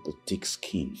develop a thick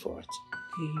skin for it.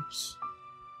 Babes,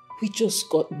 we just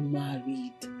got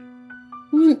married.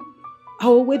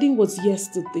 Our wedding was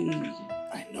yesterday.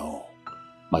 I know.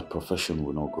 My profession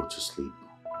will not go to sleep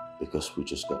because we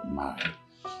just got married.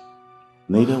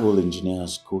 Neither will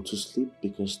engineers go to sleep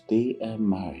because they are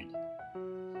married.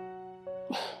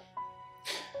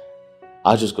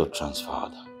 I just got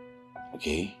transferred,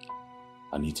 okay?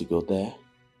 I need to go there,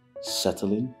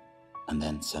 settle in, and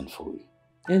then send for you.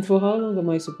 And for how long am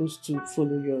I supposed to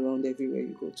follow you around everywhere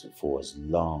you go to? For as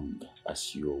long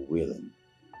as you're willing.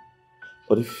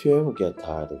 But if you ever get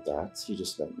tired of that, you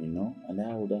just let me know, and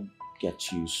I will then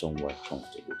get you somewhere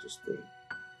comfortable to stay.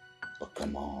 But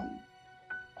come on,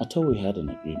 I thought we had an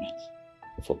agreement,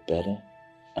 for better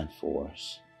and for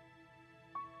worse.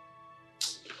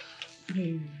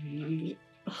 Baby,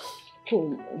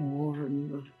 come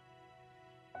on.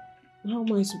 How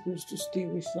am I supposed to stay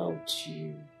without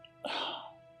you?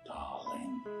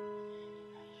 Darling.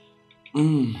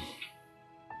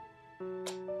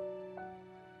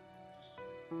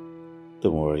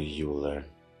 Don't worry, you will learn.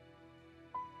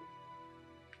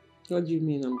 What do you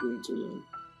mean I'm going to learn?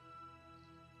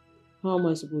 How am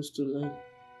I supposed to learn?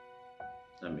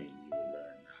 I mean, you will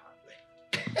learn hardly.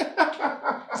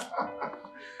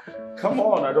 Come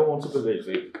on, I don't want to believe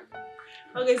it.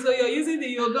 Okay, so you're using the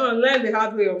you're gonna learn the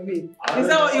hard way of me. Is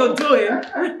that what you're doing?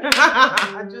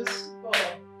 Just stop.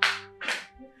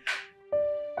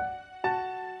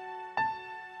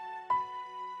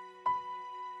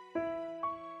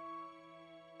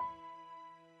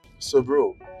 So,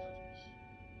 bro,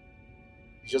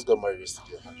 you just got married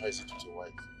yesterday. How is it with your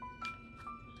wife?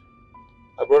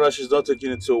 My brother, she's not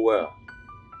taking it so well,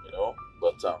 you know.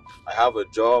 But I have a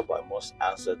job I must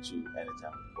answer to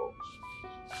anytime he calls.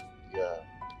 Yeah,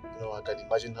 you know, I can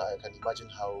imagine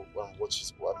how what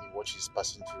she's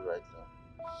passing through right now.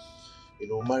 You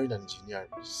know, marrying an engineer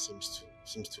seems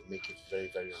to make a very,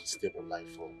 very unstable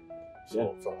life for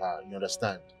her. You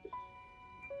understand?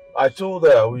 I told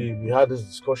her we had this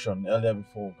discussion earlier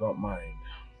before we got married,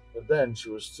 but then she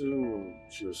was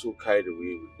so carried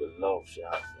away with the love she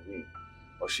had for me,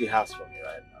 or she has for me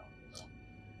right now. You know?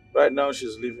 Right now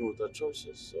she's living with her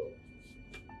choices, so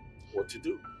what to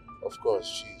do? Of course,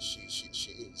 she is.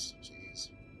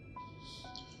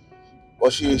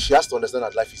 But she has to understand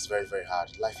that life is very, very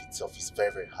hard. Life itself is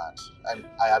very, very hard, and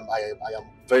I am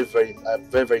very,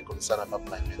 very concerned about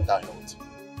my mental health.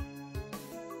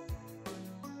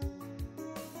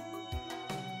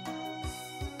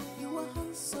 You are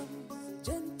handsome,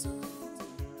 gentle,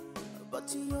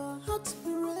 but your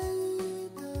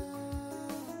heartbreaker.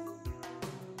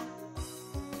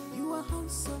 You are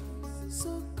handsome,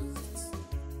 so good,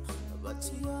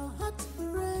 but your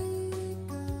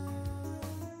heartbreaker.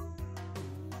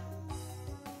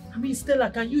 I mean, Stella,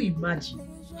 can you imagine?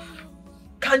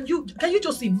 Can you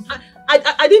just imagine?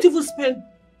 I didn't even spend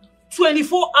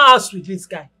 24 hours with this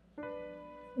guy.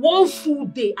 One full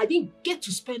day, I didn't get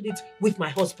to spend it with my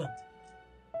husband.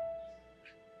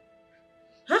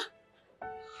 Huh?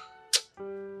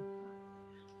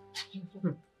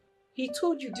 He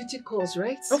told you duty calls,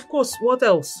 right? Of course, what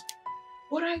else?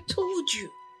 But I told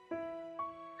you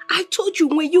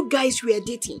when you guys were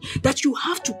dating that you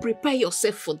have to prepare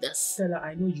yourself for this. Stella,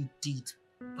 I know you did.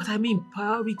 But I mean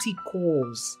priority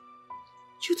calls.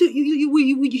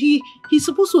 He's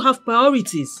supposed to have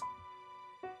priorities.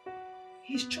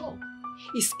 His job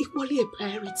is equally a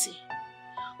priority.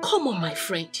 Come on, my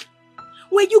friend.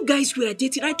 When you guys were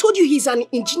dating, I told you he's an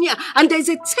engineer and there's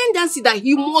a tendency that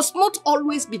he must not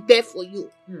always be there for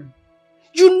you.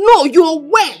 You know, you're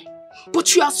aware,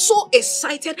 but you are so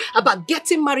excited about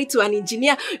getting married to an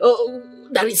engineer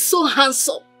that is so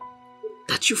handsome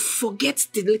that you forget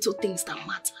the little things that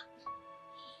matter.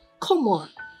 Come on.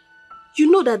 You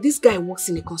know that this guy works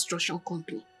in a construction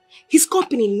company. His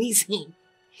company needs him.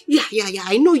 Yeah.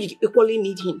 I know you equally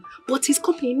need him, but his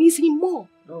company needs him more.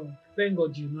 Oh, thank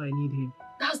God you know I need him.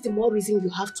 That's the more reason you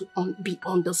have to be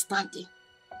understanding.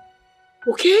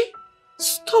 Okay?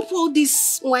 Stop all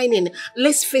this whining.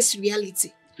 Let's face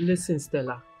reality. Listen,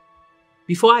 Stella.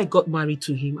 Before I got married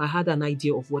to him, I had an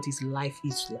idea of what his life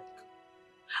is like.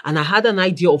 And I had an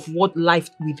idea of what life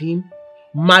with him,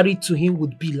 married to him,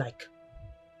 would be like.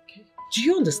 Okay. Do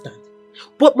you understand?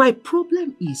 But my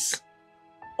problem is,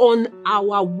 on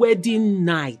our wedding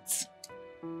night,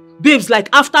 babes, like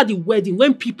after the wedding,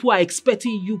 when people are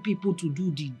expecting you people to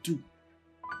do the do,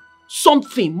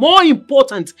 something more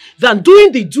important than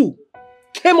doing the do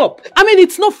came up. I mean,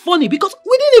 it's not funny because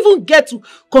we didn't even get to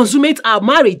consummate our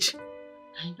marriage.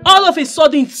 All of a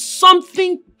sudden,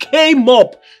 something came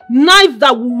up. Night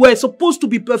that we were supposed to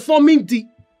be performing the...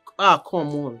 Ah, come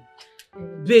on.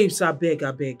 Babes, I beg.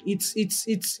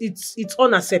 It's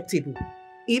unacceptable.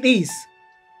 It is.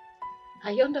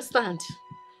 I understand.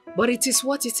 But it is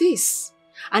what it is.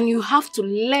 And you have to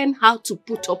learn how to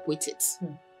put up with it.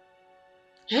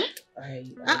 Huh?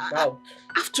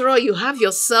 After all, you have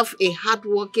yourself a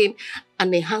hardworking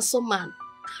and a handsome man.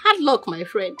 Hard luck, my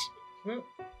friend.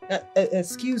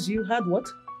 Excuse you, hard what?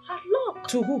 Hard luck.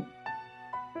 To who?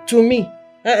 To me.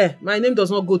 My name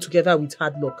does not go together with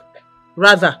hard luck.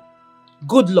 Rather,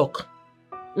 good luck.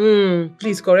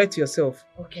 Please correct yourself.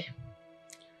 Okay.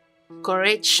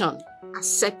 Correction.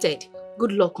 Accepted.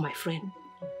 Good luck, my friend.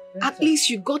 At least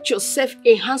you got yourself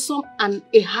a handsome and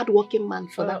a hardworking man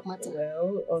for that matter.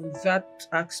 Well, on that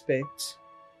aspect,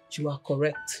 you are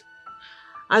correct.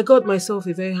 I got myself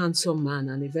a very handsome man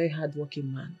and a very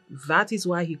hardworking man. That is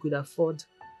why he could afford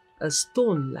a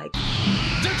stone like...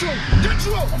 Jethro!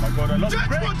 Oh my God, I love the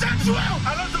break! Jethro!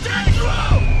 I love the break!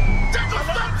 Jethro,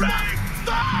 stop playing!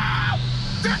 Stop!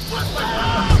 Jethro,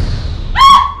 stop!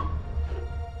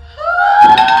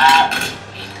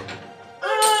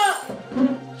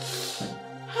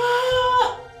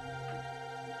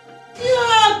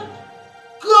 Yeah,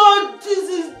 God, this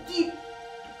is deep.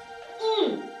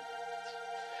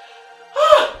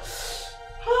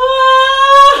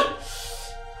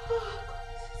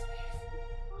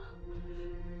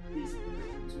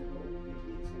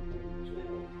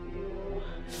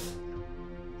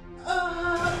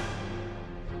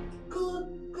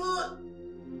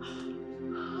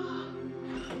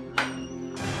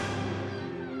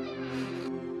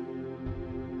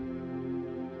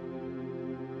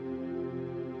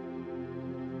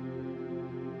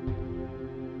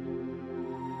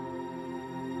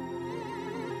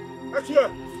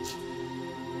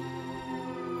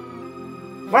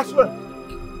 Maxwell!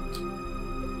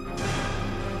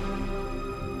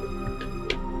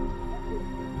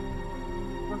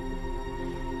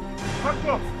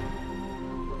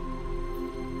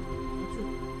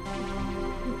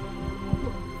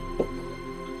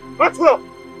 Maxwell!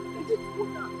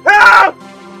 Help!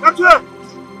 Maxwell!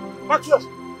 Maxwell!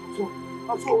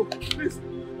 Maxwell, please!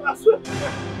 Maxwell!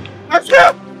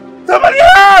 Maxwell! Somebody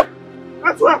help!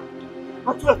 Maxwell!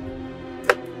 Maxwell!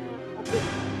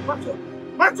 Maxwell!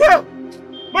 Maxwell!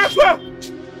 Maxwell!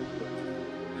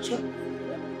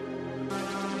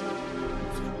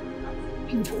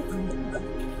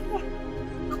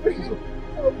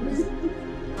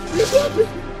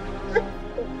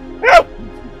 Help!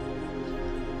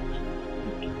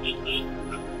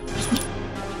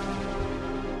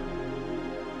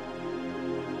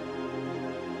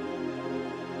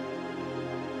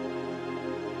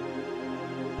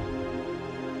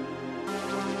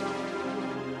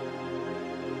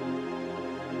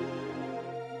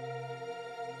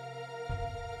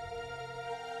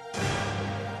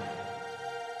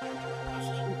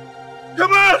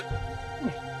 Come on!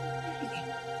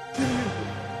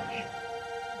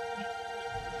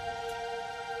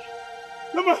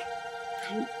 Come on!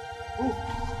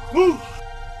 Move!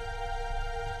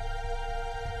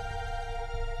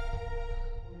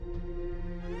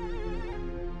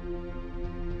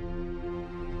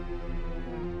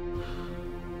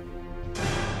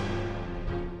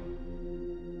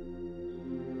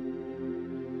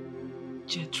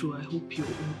 Jethro, I hope you're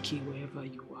okay wherever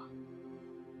you are.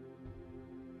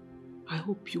 I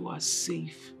hope you are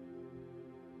safe.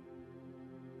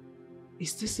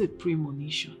 Is this a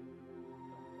premonition?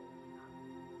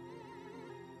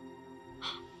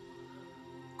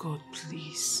 God,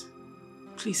 please.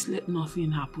 Please let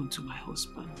nothing happen to my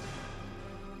husband.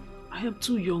 I am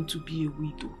too young to be a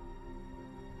widow.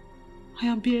 I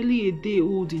am barely a day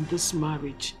old in this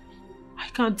marriage. I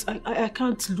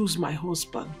can't lose my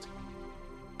husband.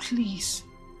 Please,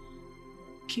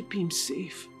 keep him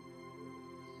safe.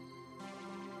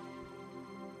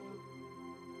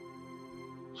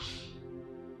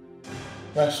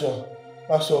 Maxwell,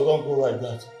 don't go like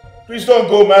that. Please don't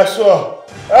go, Maxwell.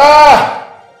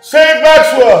 Ah! Save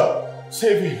Maxwell!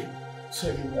 Save him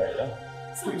right now.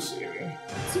 Please save him.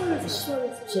 Save Maxwell.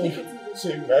 Please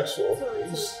save Maxwell.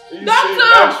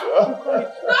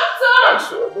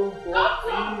 Maxwell, don't go.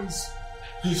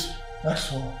 Please.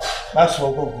 Maxwell,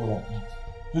 don't go like that.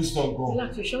 Please don't go.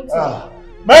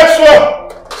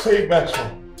 Maxwell! Save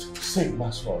Maxwell. Save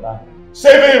Maxwell now.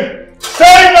 Save him!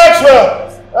 Save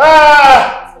Maxwell!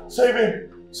 Ah! Save him!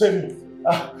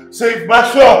 Ah! Save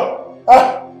Maxwell!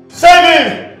 Ah! Save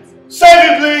him! Save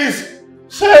him, please!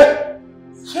 Save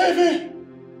him!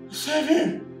 Save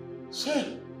him! Save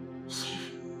him!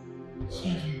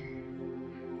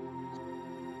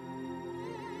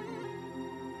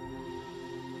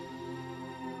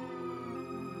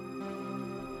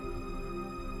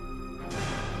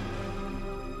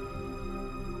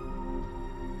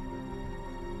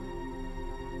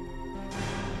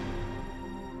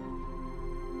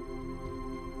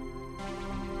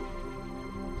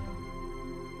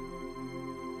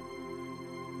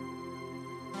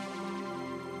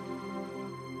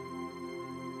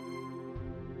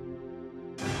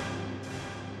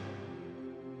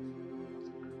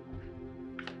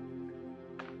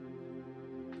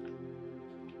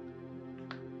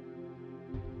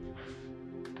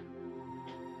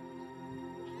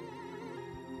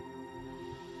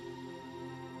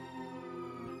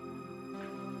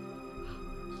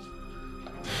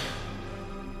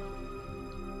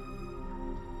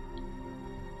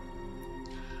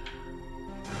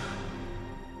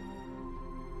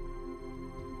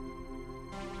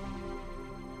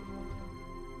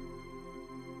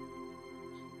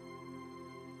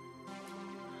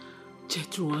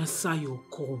 Jethro, answer your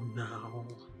call now.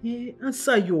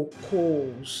 Answer your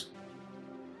calls.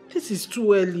 This is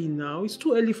too early now. It's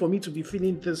too early for me to be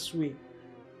feeling this way.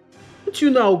 Don't you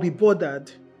know I'll be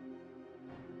bothered?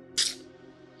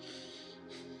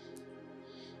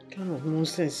 What kind of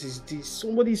nonsense is this?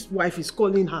 Somebody's wife is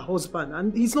calling her husband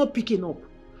and he's not picking up.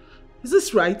 Is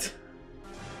this right?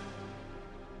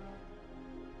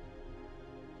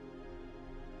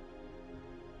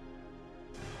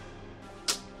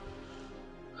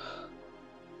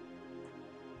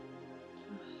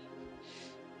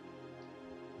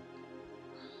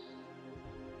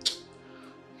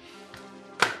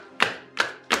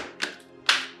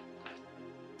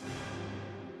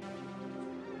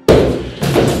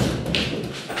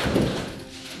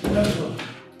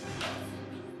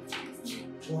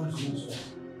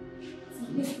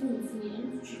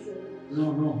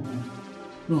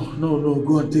 No,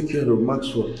 go and take care of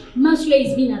Maxwell. Maxwell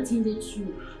is being attended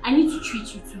to. I need to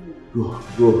treat you too.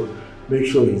 Go. Make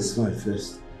sure he's fine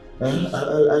first. I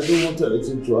don't want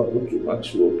anything to happen to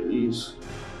Maxwell, please.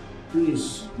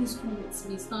 Please. Please come with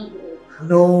me, stand up.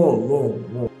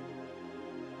 No.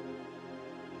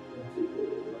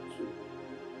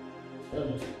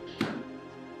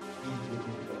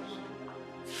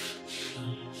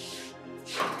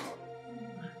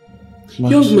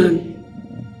 Young man,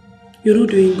 you're not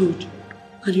doing good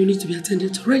and you need to be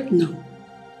attended to right now.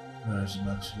 Where is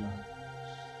Maxwell?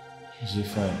 Is he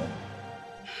fine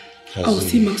now? I'll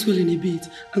see Maxwell in a bit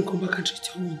and come back and treat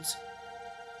your wounds.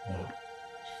 Yeah.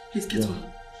 Please get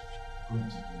on.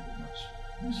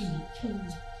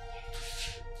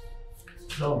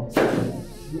 No.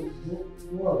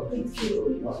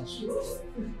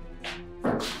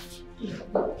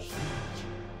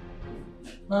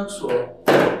 Maxwell.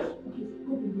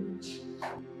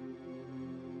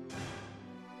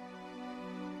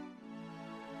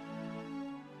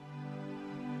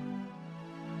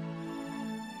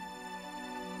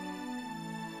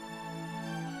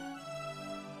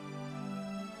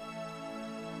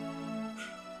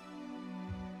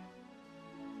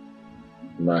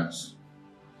 Max,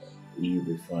 you'll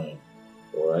be fine,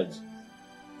 alright?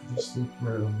 Just take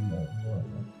care of my mother.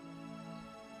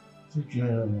 Take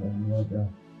care of my mother.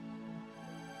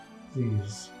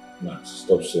 Please. Max,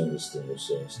 stop saying this thing you're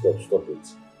saying. Stop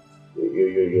it.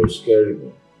 You're scaring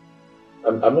me.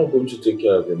 I'm not going to take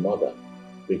care of your mother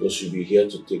because you'll be here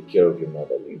to take care of your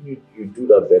mother. You do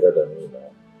that better than me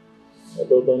now.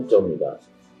 Don't tell me that.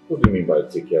 What do you mean by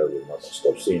take care of your mother?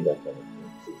 Stop saying that kind of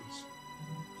thing, please.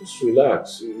 Just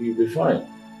relax. You'll be fine.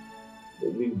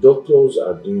 The doctors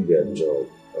are doing their job.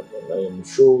 And I am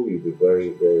sure you'll be very,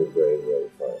 very, very, very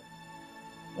fine.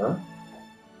 Huh?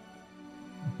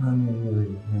 I can't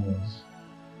really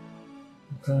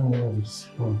I can't really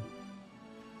stop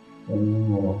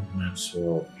anymore.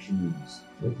 Maxwell, please.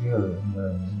 Take care of my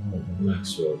mother.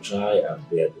 Maxwell, try and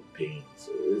bear the pain.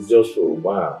 It's just for a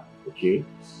while, okay?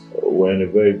 We're in a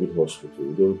very good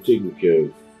hospital. They'll take good care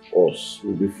of us.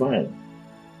 We'll be fine.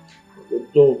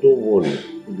 Don't worry.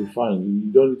 You'll be fine.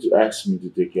 You don't need to ask me to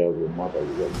take care of your mother.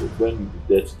 Your friend will be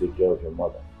there to take care of your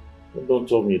mother. Don't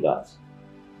tell me that.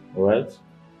 Alright?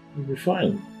 You'll be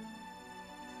fine.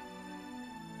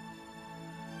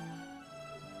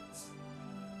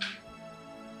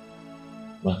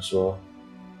 Maxwell.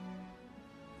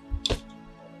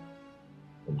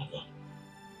 Oh my God.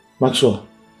 Maxwell.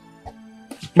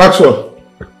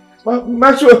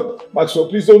 Maxwell,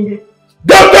 please don't do...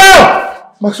 Doctor!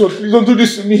 Maxwell, please don't do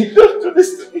this to me. Don't do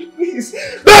this to me, please.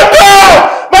 Doctor!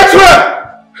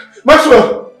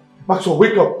 Maxwell,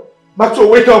 wake up.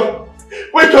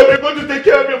 Wake up, you're going to take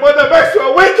care of your mother.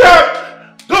 Maxwell, wake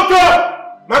up! Doctor!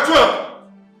 Maxwell!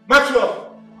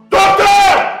 Doctor!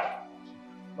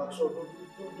 Maxwell, don't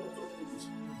do this, please.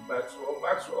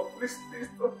 Maxwell, please,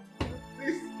 don't.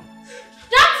 Please.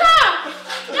 Doctor!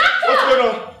 What's going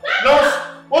on? Nurse,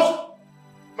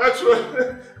 Maxwell!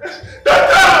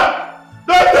 Doctor!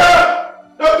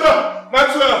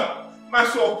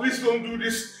 Maxwell, please don't do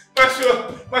this.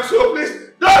 Maxwell, please.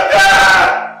 Doctor!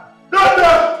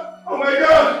 Oh my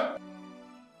God!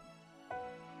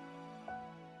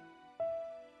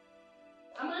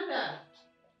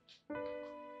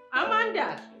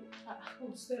 Amanda!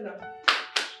 Oh, Stella.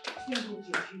 Here goes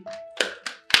your drink.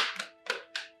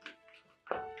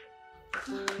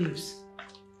 Babes,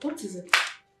 what is it?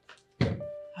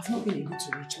 I've not been able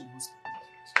to reach my husband.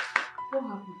 What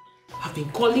happened? I've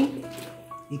been calling,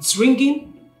 it's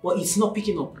ringing, but it's not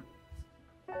picking up.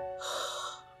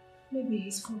 Maybe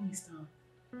his phone is down.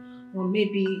 Or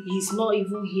maybe he's not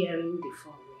even hearing the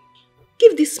phone ring.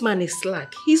 Give this man a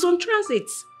slack. He's on transit.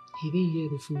 He didn't hear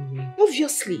the phone ring.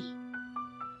 Obviously.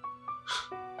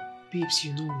 Babes,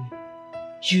 you know me.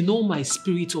 You know my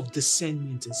spirit of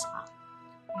discernment is high.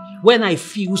 When I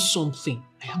feel something,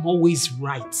 I am always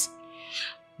right.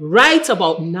 Right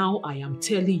about now, I am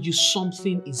telling you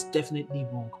something is definitely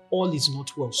wrong. All is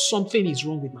not well. Something is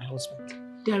wrong with my husband.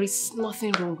 There is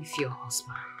nothing wrong with your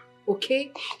husband.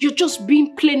 Okay? You're just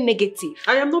being plain negative.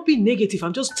 I am not being negative.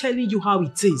 I'm just telling you how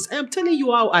it is. I am telling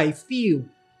you how I feel.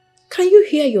 Can you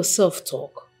hear yourself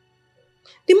talk?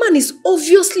 The man is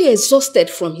obviously exhausted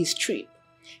from his trip.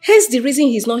 Hence the reason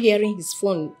he's not hearing his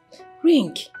phone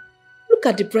ring. Look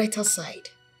at the brighter side.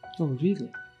 Oh, really?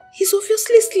 He's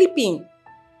obviously sleeping.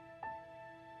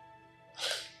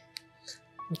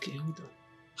 Okay, hold on.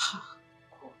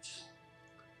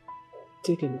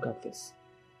 Take a look at this.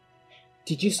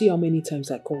 Did you see how many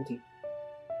times I called him?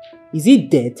 Is he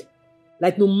dead?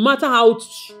 Like, no matter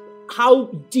how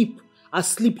deep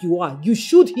asleep you are, you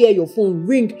should hear your phone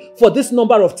ring for this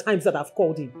number of times that I've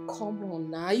called him. Come on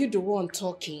now, you're the one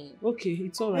talking. Okay,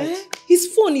 it's alright. His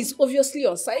phone is obviously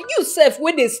on silent. You self,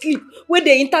 when they sleep, when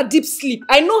they enter deep sleep,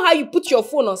 I know how you put your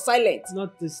phone on silent.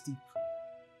 Not this deep.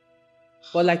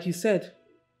 But like you said,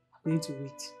 we need to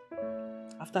wait.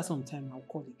 After some time, I'll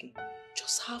call again.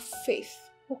 Just have faith,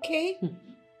 okay?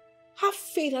 Have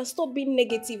faith and stop being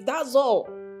negative, that's all.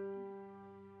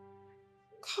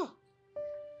 God.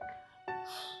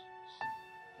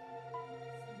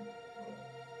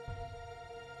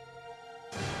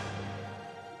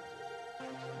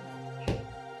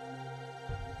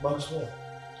 Maxwell.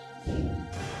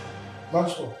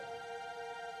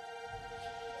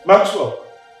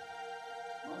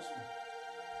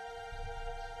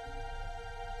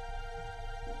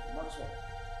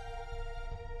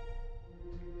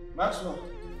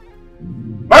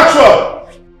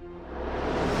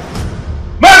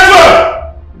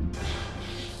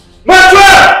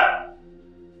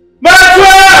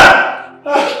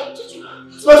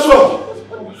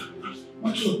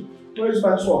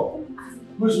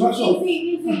 Where's Maxwell?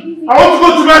 I want to go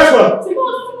to Maxwell.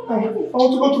 I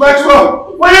want to go to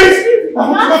Maxwell. Please! I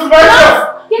want to go to Maxwell.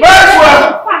 Maxwell!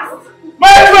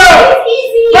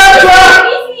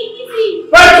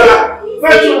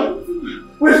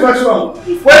 Where's Maxwell?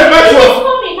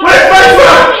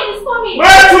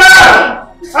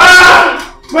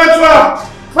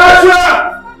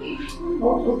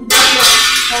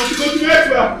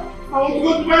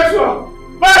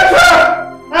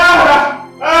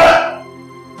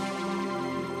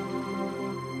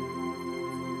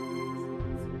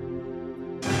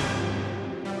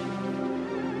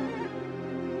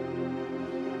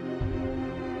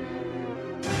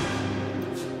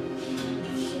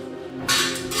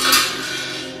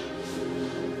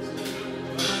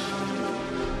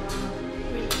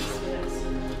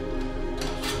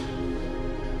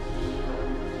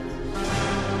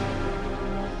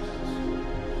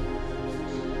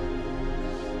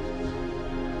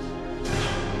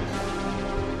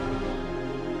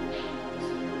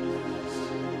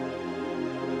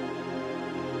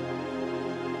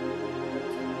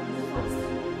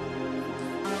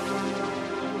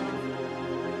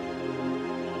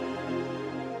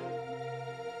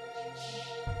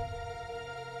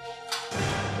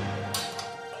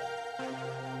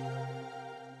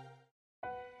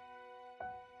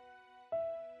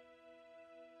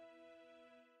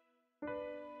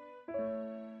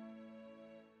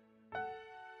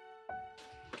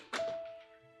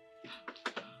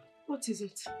 What is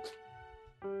it?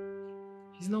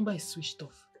 His number is switched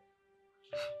off.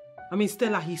 I mean,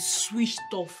 Stella, he switched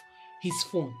off his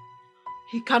phone.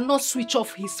 He cannot switch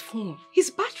off his phone. His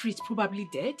battery is probably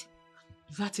dead.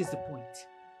 That is the point.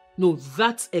 No,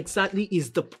 that exactly is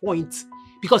the point.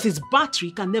 Because his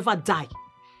battery can never die.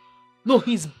 No,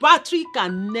 his battery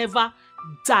can never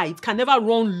die. It can never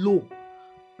run low.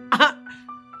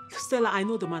 Stella, I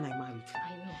know the man I married.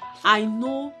 I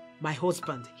know my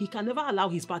husband. He can never allow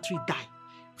his battery die.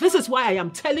 This is why I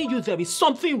am telling you there is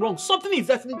something wrong. Something is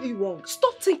definitely wrong.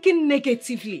 Stop thinking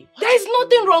negatively. There is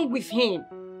nothing wrong with him.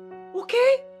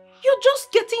 Okay? You're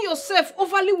just getting yourself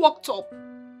overly worked up.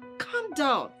 Calm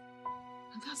down.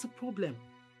 And that's the problem.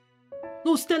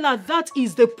 No, Stella, that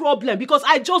is the problem because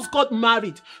I just got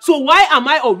married. So why am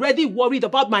I already worried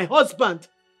about my husband?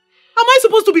 Am I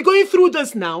supposed to be going through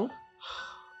this now?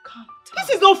 Calm down.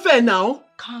 This is not fair now.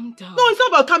 Calm down. No, it's not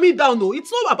about calming down, no.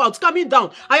 It's not about calming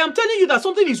down. I am telling you that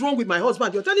something is wrong with my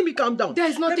husband. You're telling me calm down.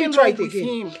 There's nothing wrong with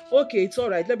him. Okay, it's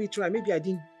all right. Let me try. Maybe I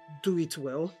didn't do it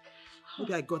well.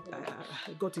 Maybe I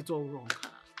got it all wrong.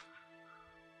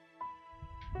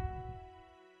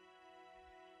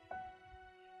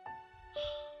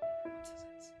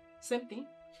 Same thing.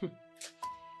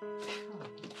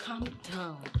 Calm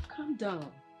down. Calm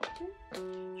down. Okay?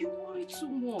 You worry too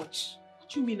much. What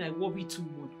do you mean I worry too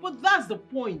much? But that's the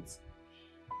point.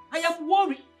 I am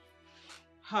worried.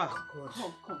 Ah, God.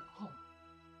 Come.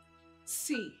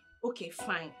 See, okay,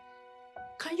 fine.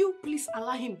 Can you please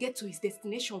allow him get to his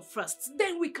destination first?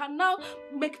 Then we can now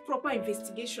make proper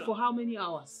investigation. For how many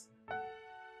hours?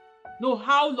 No,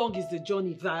 how long is the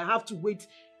journey that I have to wait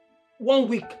 1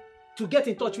 week to get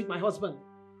in touch with my husband?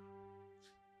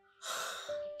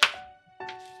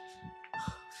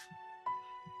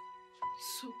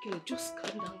 It's okay, just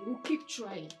calm down. We'll keep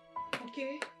trying.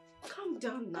 Okay? Calm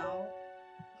down now.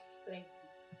 Thank you.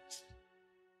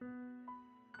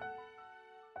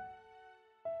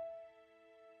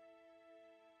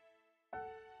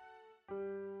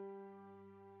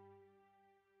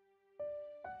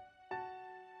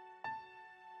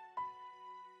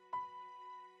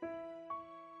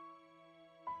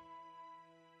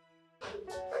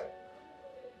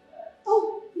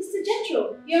 Oh, Mr.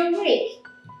 Jethro, you're awake.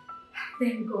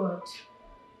 Thank God.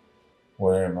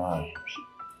 Where am I?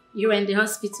 You were in the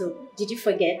hospital. Did you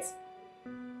forget?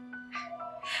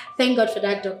 Thank God for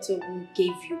that doctor who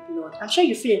gave you blood. I'm sure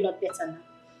you feel a lot better now.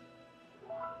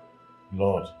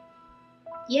 Lord.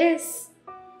 Yes.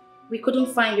 We couldn't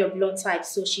find your blood type,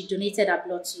 so she donated her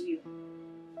blood to you.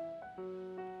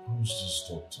 Who's this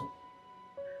doctor?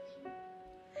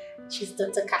 She's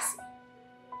Dr. Cassie.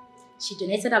 She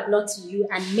donated her blood to you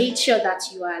and made sure that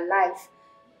you are alive.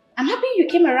 I'm happy you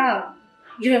came around.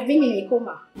 You have been in a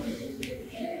coma.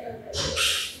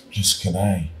 Please, can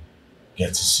I get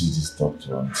to see this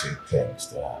doctor and say thanks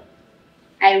to her?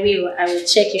 I will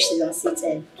check if she's on seat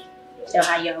and tell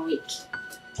her you're awake.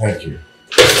 Thank you.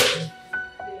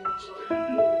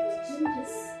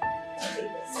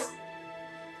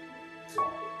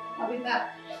 I'll be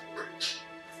back.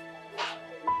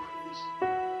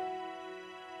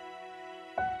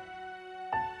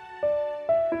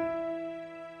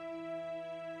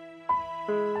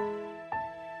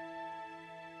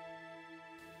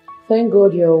 Thank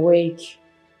God you're awake.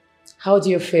 How do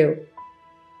you feel?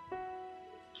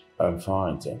 I'm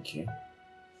fine, thank you.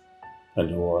 And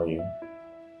who are you?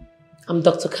 I'm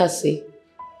Dr. Cassie.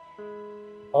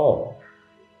 Oh.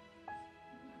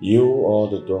 You are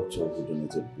the doctor who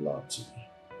donated blood to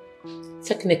me.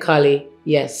 Technically,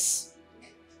 yes.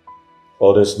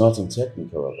 Well, there's nothing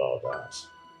technical about that.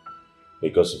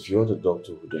 Because if you're the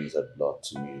doctor who donated blood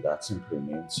to me, that simply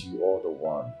means you are the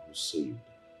one who saved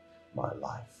my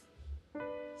life.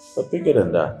 But bigger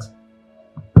than that,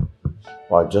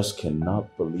 I just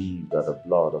cannot believe that the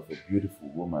blood of a beautiful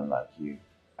woman like you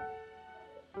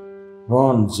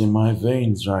runs in my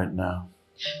veins right now.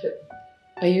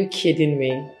 Are you kidding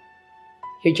me?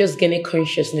 You're just gaining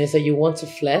consciousness and you want to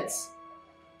flex?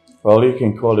 Well, you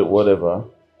can call it whatever,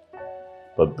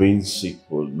 but being sick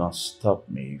will not stop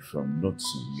me from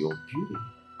noticing your beauty.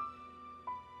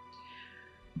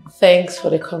 Thanks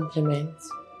for the compliment.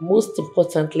 Most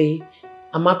importantly,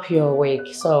 I'm happy you're awake.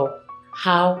 So,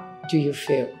 how do you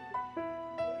feel?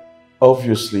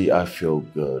 Obviously, I feel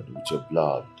good with your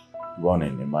blood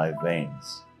running in my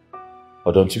veins.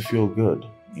 But don't you feel good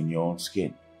in your own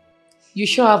skin? You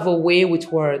sure have a way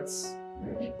with words.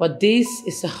 But this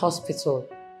is a hospital.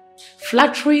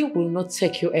 Flattery will not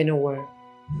take you anywhere.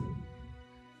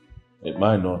 It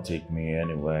might not take me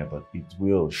anywhere, but it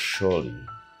will surely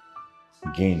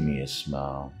gain me a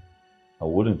smile.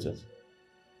 Or wouldn't it?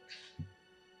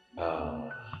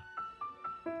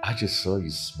 I just saw you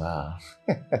smile.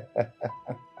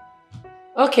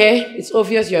 Okay, it's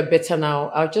obvious you're better now.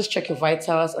 I'll just check your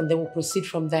vitals and then we'll proceed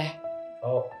from there.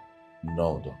 Oh.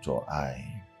 No, doctor,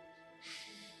 I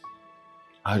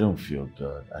don't feel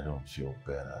good. I don't feel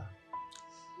better.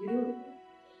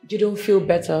 You don't feel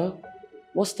better?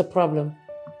 What's the problem?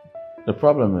 The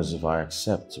problem is if I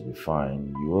accept to be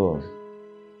fine, you will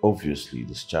obviously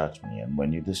discharge me. And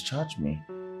when you discharge me,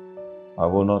 I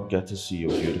will not get to see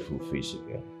your beautiful face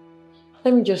again.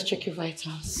 Let me just check your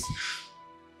vitals.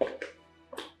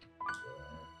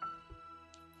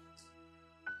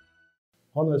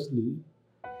 Honestly,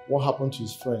 what happened to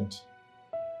his friend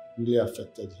really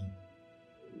affected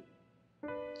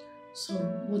him. So,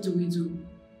 what do we do?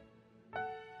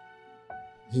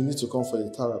 He needs to come for a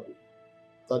therapy.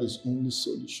 That is only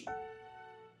solution.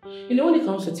 You know, when it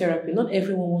comes to therapy, not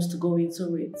everyone wants to go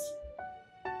into it.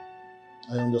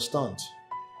 I understand.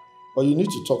 But you need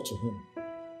to talk to him.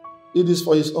 It is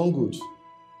for his own good.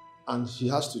 And he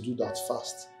has to do that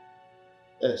fast.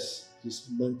 Else, his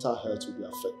mental health will be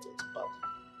affected badly.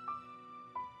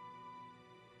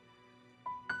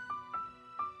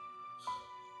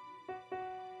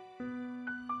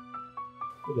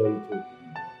 What are you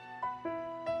talking about?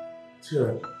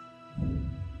 Therapy?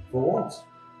 For what?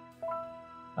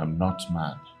 I'm not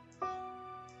mad.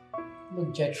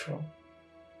 Look, Jethro,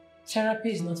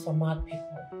 therapy is not for mad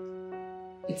people.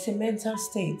 It's a mental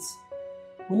state.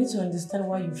 We need to understand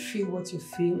why you feel what you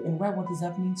feel and why what is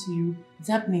happening to you is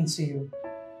happening to you.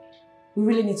 We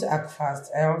really need to act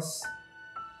fast, else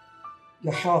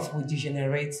your health will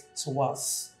degenerate to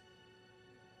worse.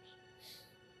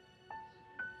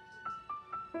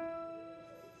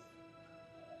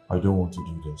 I don't want to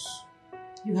do this.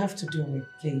 You have to do it,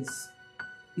 please.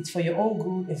 It's for your own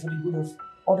good and for the good of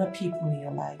other people in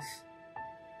your life.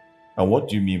 And what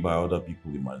do you mean by other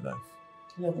people in my life?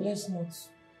 Look, let's not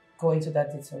go into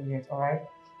that detail yet, alright?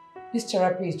 This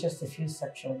therapy is just a few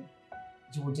sections.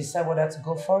 You will decide whether to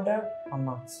go further or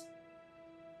not.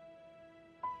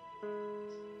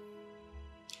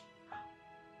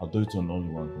 I'll do it on only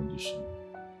one condition.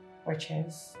 Which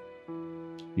is?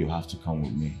 You have to come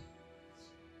with me.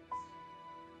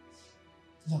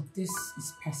 Look, this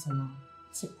is personal.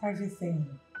 It's a private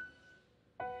thing.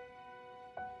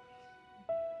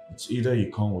 It's either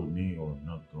you come with me or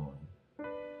not going.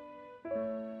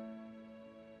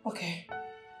 Okay.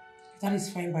 If that is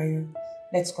fine by you,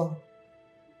 let's go.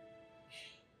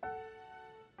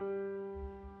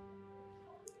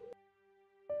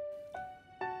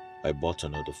 I bought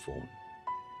another phone.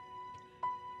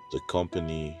 The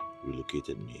company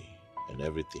relocated me and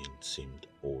everything seemed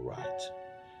alright.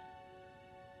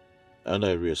 And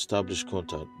I re-established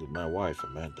contact with my wife,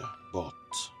 Amanda, but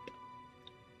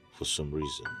for some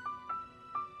reason,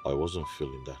 I wasn't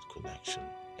feeling that connection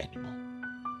anymore.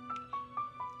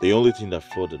 The only thing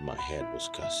that flooded my head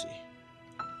was Cassie.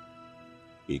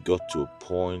 It got to a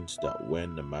point that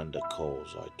when Amanda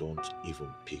calls, I don't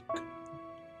even pick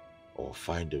or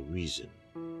find a reason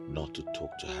not to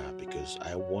talk to her because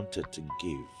I wanted to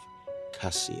give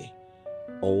Cassie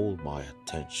all my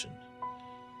attention.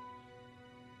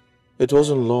 It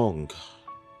wasn't long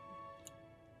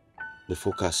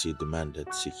before Cassie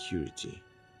demanded security.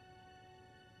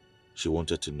 She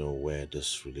wanted to know where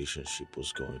this relationship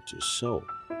was going to, so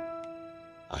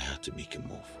I had to make a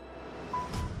move.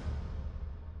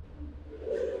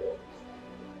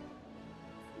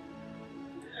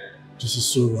 This is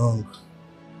so wrong.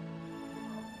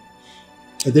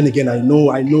 And then again, I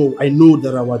know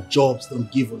that our jobs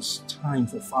don't give us time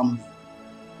for family.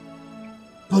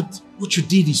 But what you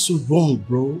did is so wrong,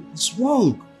 bro. It's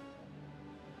wrong.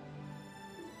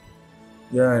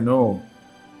 Yeah, I know.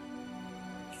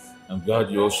 I'm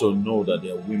glad you also know that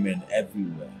there are women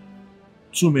everywhere.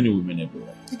 Too many women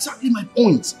everywhere. Exactly my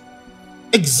point.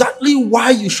 Exactly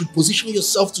why you should position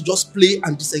yourself to just play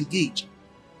and disengage.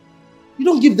 You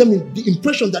don't give them the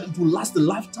impression that it will last a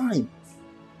lifetime.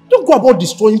 Don't go about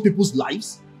destroying people's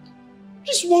lives.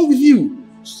 What's wrong with you?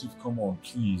 Steve, come on,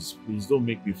 please. Please don't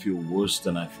make me feel worse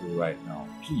than I feel right now.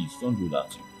 Please, don't do that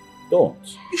to me.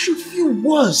 Don't. You should feel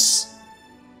worse.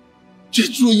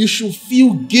 Jethro, you should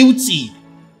feel guilty.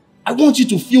 I want you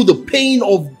to feel the pain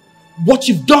of what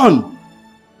you've done.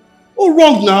 What's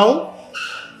wrong now?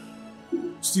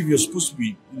 Steve, you're supposed to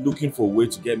be looking for a way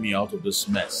to get me out of this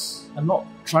mess and not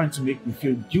trying to make me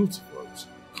feel guilty for it.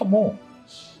 Come on.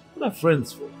 What are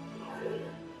friends for?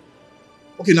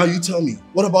 Okay, now you tell me.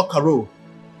 What about Carol?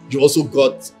 You also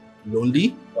got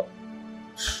lonely?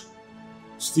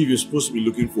 Steve, you're supposed to be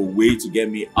looking for a way to get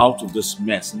me out of this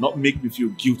mess and not make me feel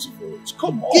guilty for it.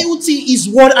 Come on. Guilty is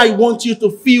what I want you to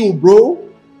feel, bro.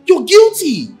 You're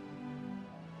guilty.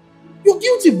 You're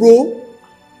guilty, bro.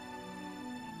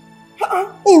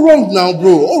 All wrong now,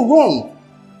 bro. All wrong.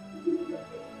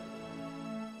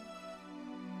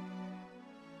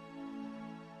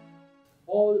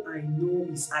 All I know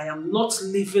is I am not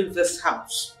leaving this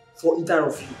house for either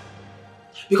of you.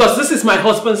 Because this is my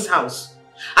husband's house.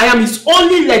 I am his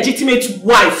only legitimate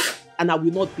wife. And I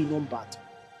will not be numbered.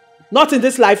 Not in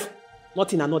this life,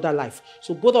 not in another life.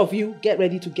 So both of you get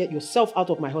ready to get yourself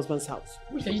out of my husband's house.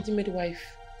 Which legitimate wife?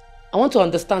 I want to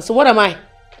understand. So what am I?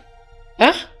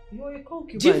 Huh? You're a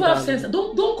concubine. Do you have sense?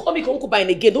 Don't call me concubine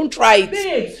again. Don't try it.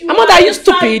 Babes, Amanda, are you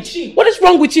stupid? What is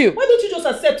wrong with you? Why don't you just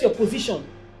accept your position?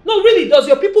 No, really, does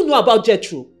your people know about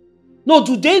Jethro? No,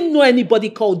 do they know anybody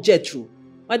called Jethro?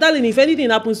 My darling, if anything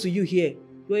happens to you here,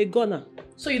 you're a goner.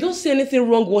 So you don't see anything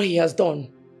wrong with what he has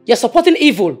done? You're supporting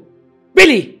evil?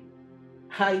 Really?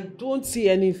 I don't see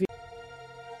anything.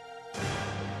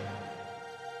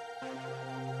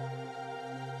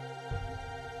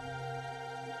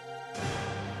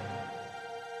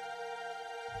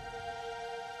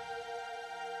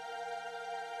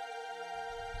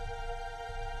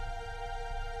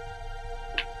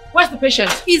 Where's the patient?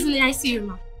 He's in the ICU,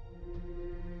 ma.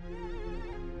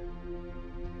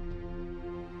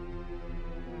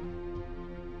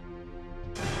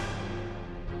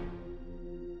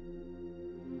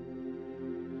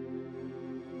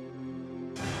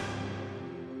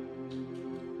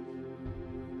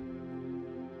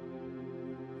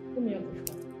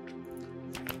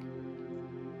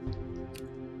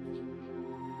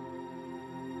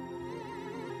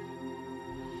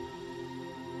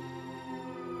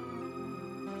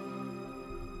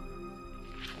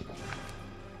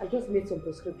 I just made some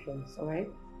prescriptions, alright?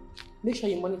 Make sure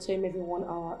you monitor him every 1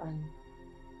 hour and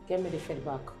get me the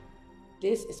feedback.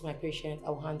 This is my patient, I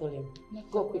will handle him.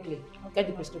 Go quickly, get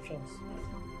the prescriptions.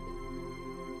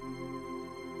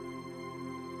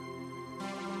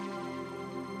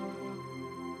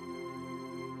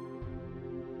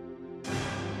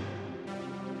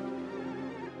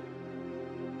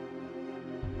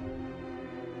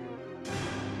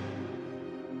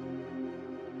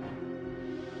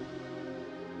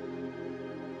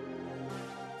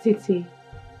 Titi,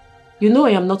 you know I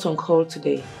am not on call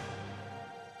today.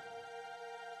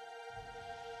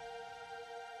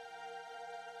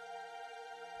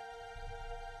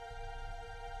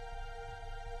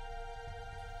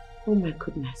 Oh my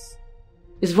goodness.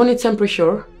 Is Vonnie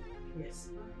temperature?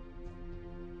 Yes.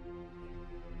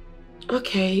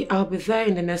 Okay, I'll be there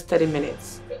in the next 30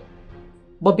 minutes.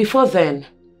 But before then,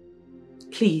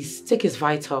 please take his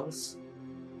vitals.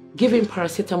 Give him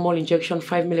paracetamol injection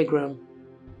 5 mg.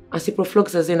 And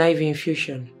ciprofloxacin IV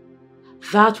infusion.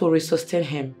 That will resuscitate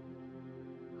him.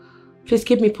 Please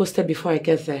keep me posted before I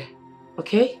get there,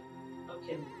 okay?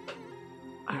 Okay.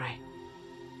 All right.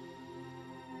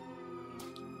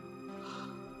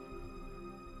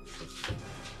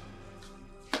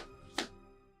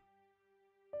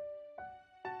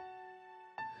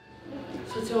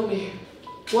 So tell me,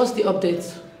 what's the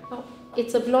update? Oh,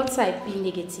 it's a blood type B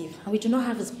negative, and we do not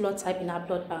have his blood type in our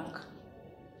blood bank.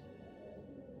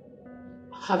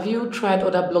 Have you tried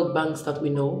other blood banks that we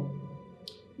know?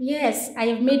 Yes, I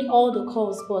have made all the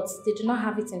calls, but they do not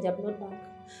have it in their blood bank.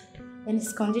 And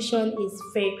his condition is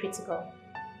very critical.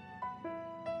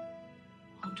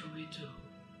 What do we do?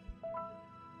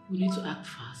 We need to act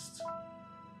fast.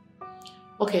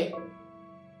 Okay.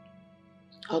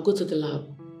 I'll go to the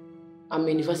lab. I'm a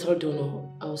universal donor.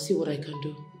 I'll see what I can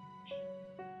do.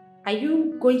 Are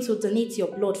you going to donate your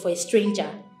blood for a stranger?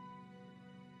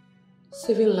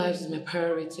 Saving lives is my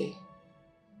priority.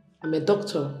 I'm a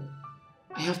doctor.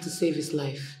 I have to save his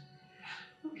life.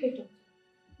 Okay, doctor.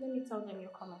 Let me tell them you're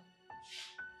coming.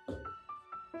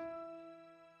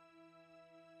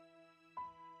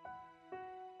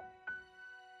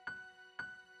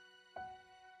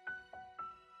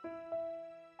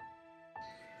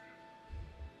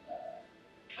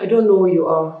 I don't know who you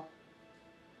are,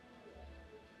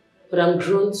 but I'm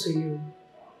drawn to you.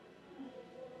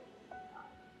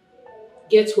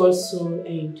 Get well soon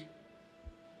and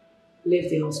leave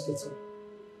the hospital.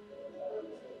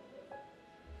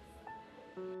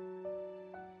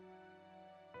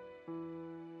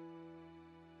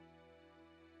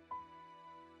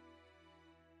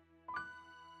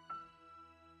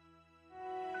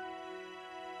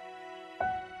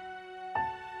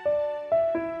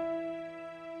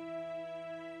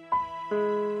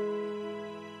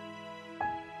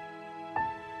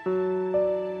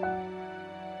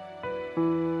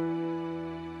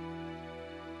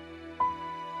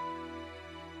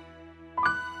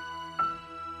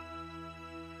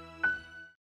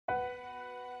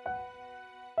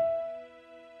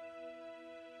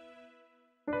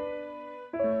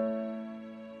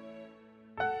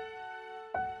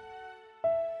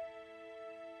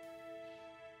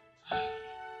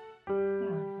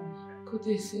 Uncle,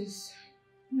 this is...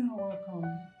 You're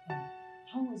welcome.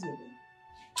 How was it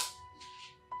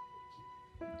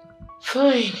then?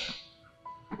 Fine.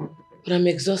 But I'm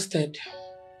exhausted.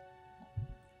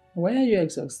 Why are you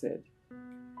exhausted?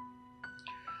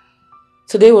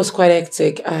 Today was quite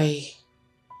hectic. I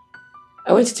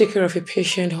went to take care of a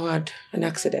patient who had an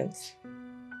accident.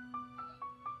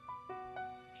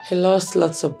 He lost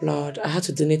lots of blood. I had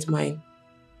to donate mine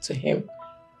to him.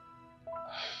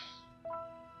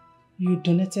 You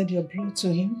donated your blood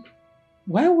to him?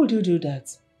 Why would you do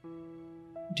that?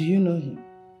 Do you know him?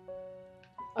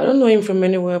 I don't know him from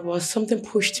anywhere, but something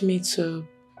pushed me to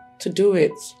do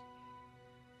it.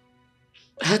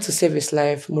 I had to save his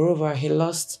life. Moreover, he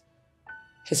lost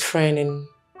his friend in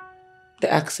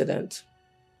the accident.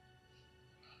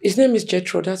 His name is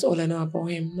Jethro. That's all I know about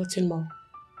him. Nothing more.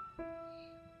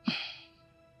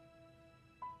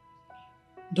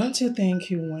 Don't you think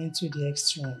you went to the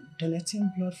extreme,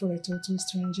 donating blood for a total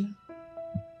stranger?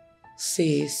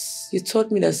 Sis, you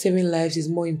taught me that saving lives is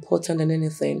more important than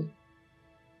anything.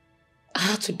 I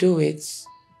had to do it.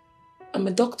 I'm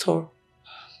a doctor.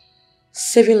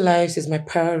 Saving lives is my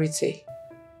priority.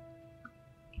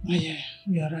 Oh yeah,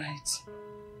 you're right.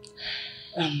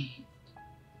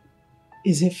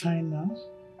 Is he fine now?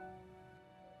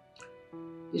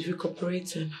 He's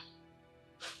recuperating.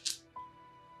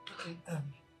 Okay,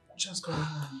 just go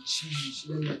ahead and change.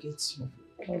 Let me get you.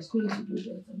 I was going to do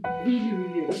that. I'm really,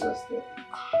 really exhausted.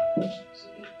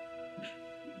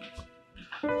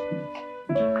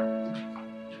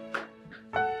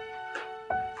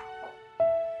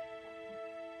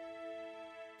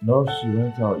 Nurse, you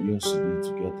went out yesterday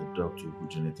to get the doctor who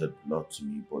donated blood to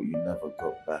me, but you never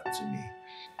got back to me.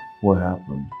 What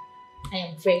happened? I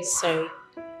am very sorry.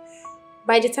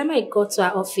 By the time I got to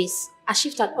her office, her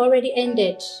shift had already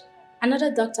ended.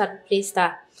 Another doctor had replaced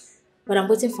her, but I'm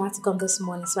waiting for her to come this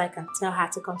morning so I can tell her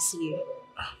to come see you.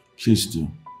 Please do,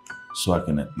 so I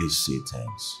can at least say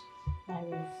thanks. I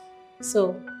will.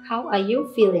 So, how are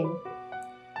you feeling?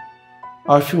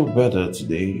 I feel better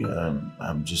today.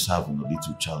 I'm just having a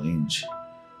little challenge.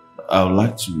 I would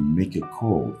like to make a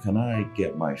call. Can I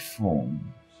get my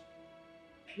phone?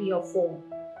 Your phone?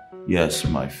 Yes,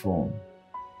 my phone.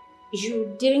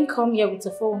 You didn't come here with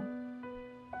a phone.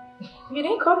 You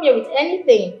didn't come here with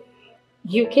anything.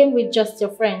 You came with just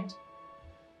your friend.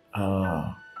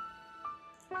 I'm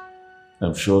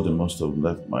sure they must have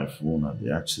left my phone at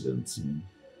the accident scene.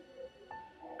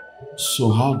 So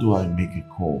how do I make a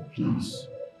call, please?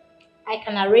 I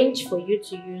can arrange for you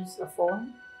to use a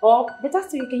phone, or better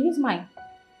still, you can use mine.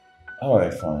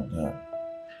 Alright, fine.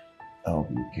 That'll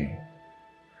be okay.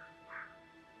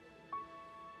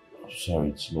 I'm sorry,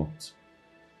 it's locked.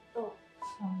 Oh,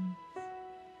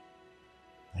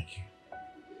 Thank you.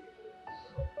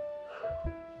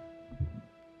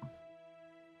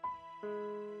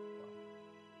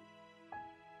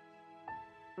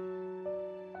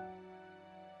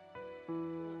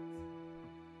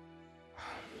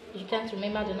 You can't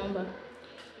remember the number?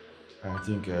 I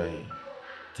think I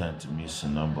tend to miss a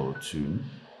number or two.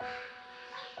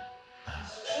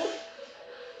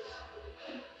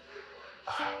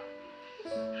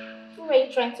 Who were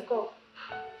you trying to call?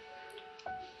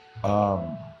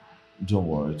 Don't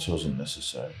worry, it wasn't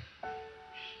necessary.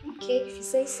 Okay, if you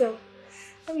say so.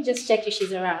 Let me just check if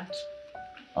she's around.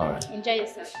 Alright. Enjoy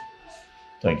yourself.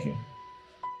 Thank you.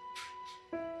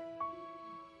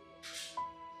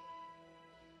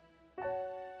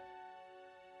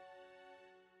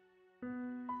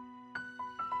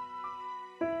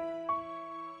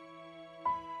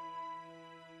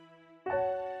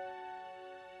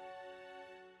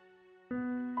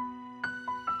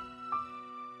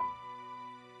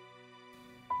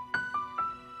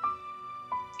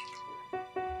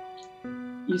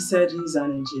 You said he's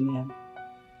an engineer.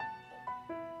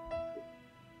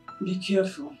 Be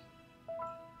careful.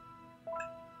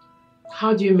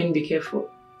 How do you mean be careful?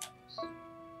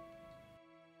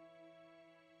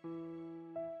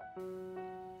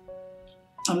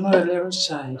 I'm not a little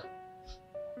child.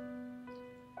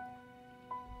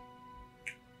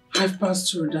 I've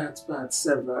passed through that path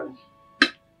several.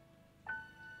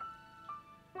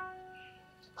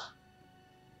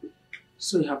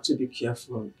 So you have to be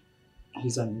careful.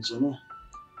 He's an engineer.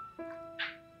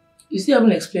 You still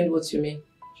haven't explained what you mean.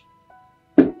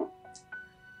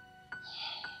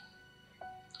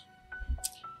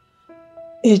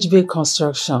 HB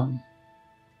construction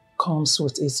comes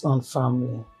with its own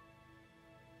family.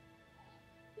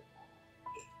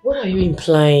 What are you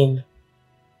implying?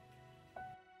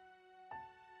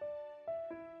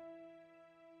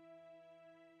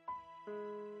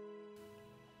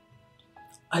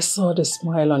 I saw the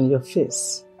smile on your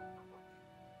face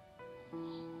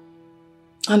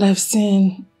And I've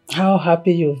seen how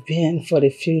happy you've been for the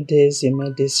few days you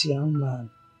met this young man.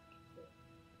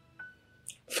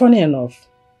 Funny enough,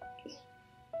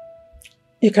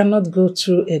 you cannot go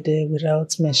through a day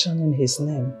without mentioning his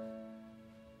name.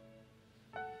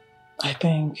 I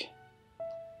think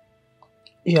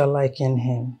you're liking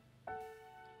him.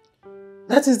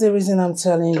 That is the reason I'm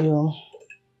telling you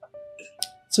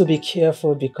to be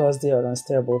careful because they are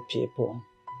unstable people.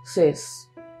 Sis,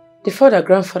 the fact that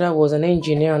grandfather was an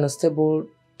engineer and unstable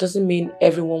doesn't mean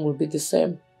everyone will be the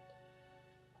same.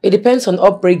 It depends on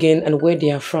upbringing and where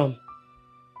they are from.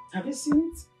 Have you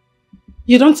seen it?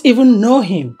 You don't even know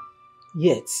him,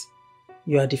 yet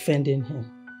you are defending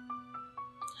him.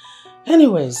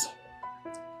 Anyways,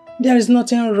 there is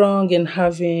nothing wrong in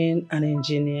having an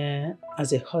engineer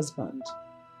as a husband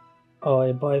or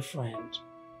a boyfriend,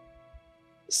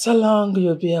 so long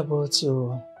you'll be able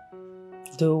to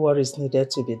do what is needed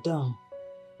to be done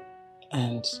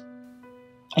and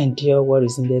endure what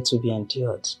is needed to be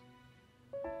endured.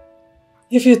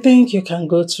 If you think you can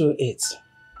go through it,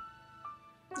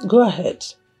 go ahead.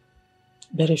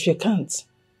 But if you can't,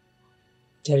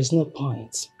 there is no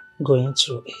point going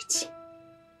through it.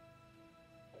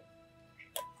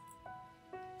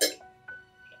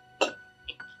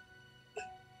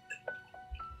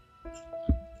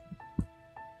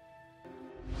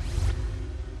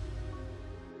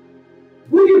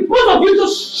 Will you both of you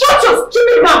just shut your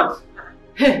stupid mouth?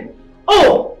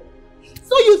 Oh!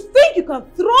 So you think you can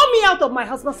throw me out of my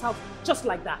husband's house just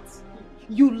like that?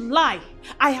 You lie.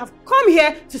 I have come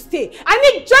here to stay. I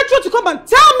need Jethro to come and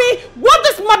tell me what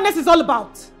this madness is all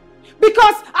about.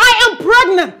 Because I am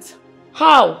pregnant.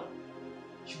 How?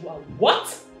 You are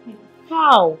what?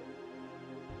 How?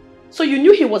 So you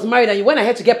knew he was married and you went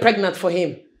ahead to get pregnant for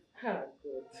him?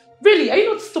 Really? Are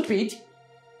you not stupid?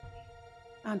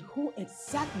 And who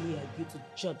exactly are you to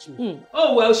judge me?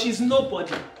 Oh well, she's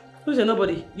nobody. Who's a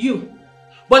nobody? You.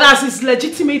 But as his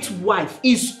legitimate wife,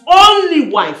 his only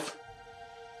wife,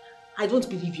 I don't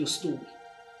believe your story.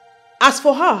 As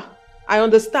for her, I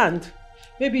understand.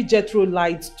 Maybe Jethro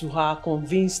lied to her,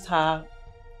 convinced her.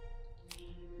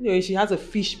 You know, she has a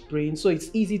fish brain, so it's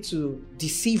easy to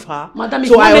deceive her. Madam,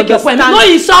 so I understand. No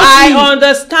insult me. I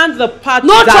understand the part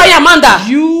no that try,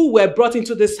 Amanda. You were brought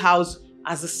into this house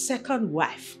as a second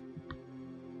wife.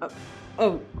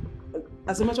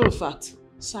 As a matter of fact,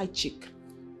 side chick.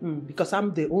 Because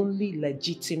I'm the only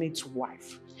legitimate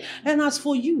wife. And as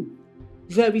for you,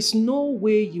 there is no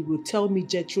way you will tell me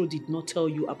Jethro did not tell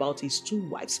you about his two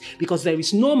wives. Because there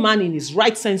is no man in his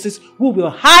right senses who will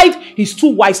hide his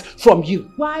two wives from you.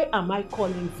 Why am I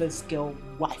calling this girl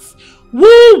wife?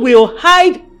 Who will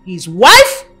hide his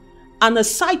wife and a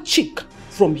side chick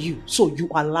from you? So you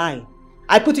are lying.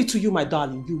 I put it to you, my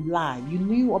darling, you lie. You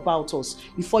knew about us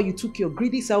before you took your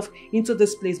greedy self into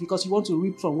this place because you want to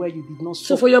reap from where you did not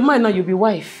sow. So for your mind now, you'll be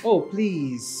wife. Oh,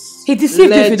 please. He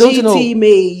deceived you if you don't know.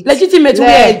 Legitimate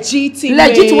where?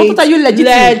 Legitimate. What are you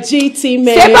legitimate?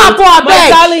 Legitimate. My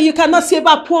darling, you cannot say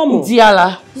about pomo.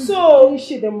 Diala. So,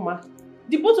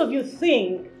 the both of you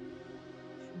think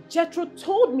Jethro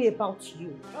told me about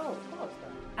you. Oh, of course.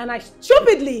 And I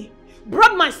stupidly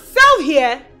brought myself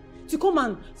here to come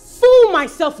and fool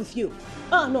myself with you.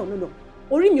 No.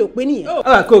 Orí mi ò pé nìyẹn.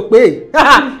 Kò pé.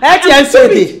 Ẹ ti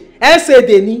ẹ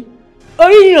ṣèdè ni.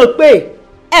 Orí yín ò pé.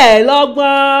 Ẹ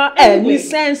lọ́gbọ́n, ẹ ní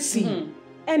sẹ́ǹsì.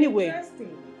 Anyway,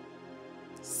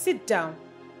 sit down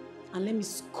and let me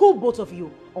school both of you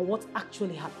on what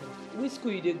actually happened. Which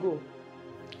school you dey go?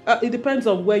 It depends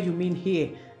on where you mean here.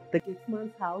 The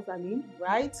gateman's house, I mean,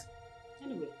 right?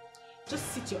 Anyway,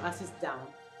 just sit your asses down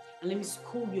and let me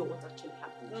school you on what actually happened.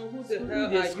 Who the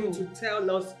hell are you to tell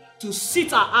us to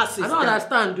sit our asses down? I don't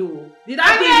understand, though. Did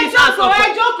I bring this house up?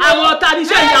 Àwọn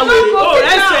tradition ìyàwó rẹ̀.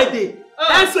 Oh,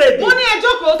 ẹ̀sẹ̀dẹ̀. Mo ní ẹ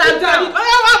jókòó, sit down.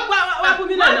 Wá fún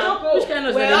mi lẹ́nà. Which kind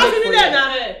of nonsense? Wá fún mi lẹ́nà.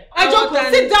 Ẹ jókòó,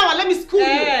 sit down and let me school you.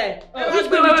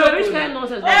 Which kind of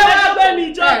nonsense? Wá gbé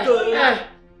mi jókòó.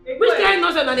 Which kind of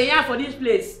nonsense are they here for this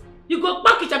place? You go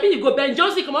back it, you go Ben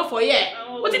Johnson come out for here.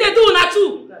 What did they do now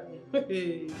too?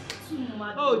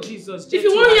 Oh Jesus! If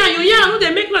you want here, you know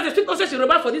they make noise. They speak nonsense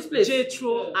Yoruba for this place.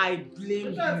 Jethro, I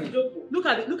blame you. Look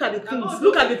at the things.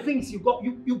 Look at the things you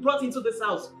brought into this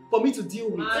house for me to deal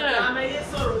with.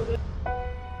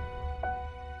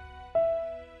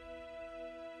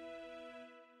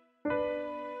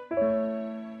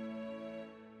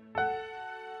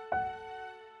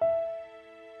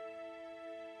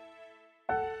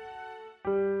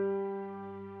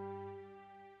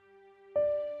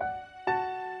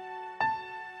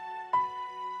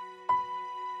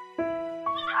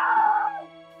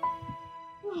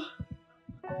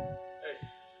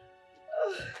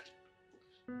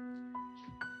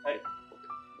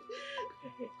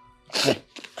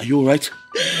 Are you alright?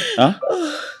 Huh?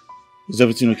 Is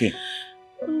everything okay?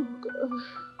 Oh, God.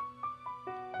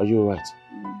 Are you alright?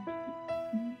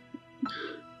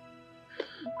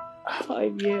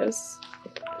 5 years.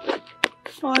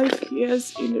 5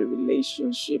 years in a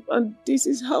relationship, and this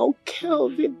is how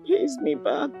Kelvin pays me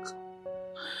back.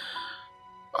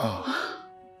 Oh.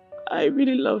 I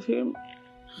really love him.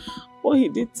 What he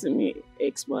did to me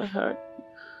aches my heart.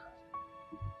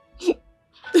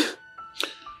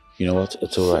 You know what?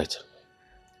 It's alright.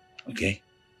 Okay?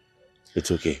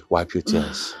 It's okay. Wipe your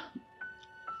tears.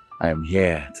 I am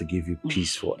here to give you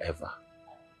peace forever.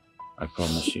 I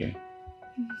promise you.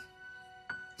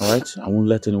 Alright? I won't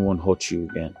let anyone hurt you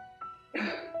again.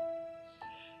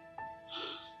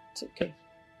 It's okay.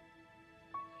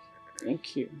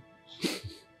 Thank you.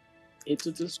 A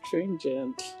total stranger,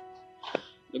 and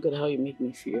look at how you make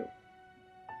me feel.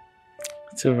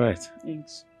 It's alright.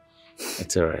 Thanks.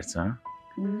 It's alright, huh?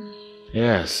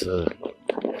 Yes.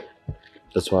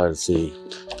 That's why I say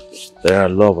there are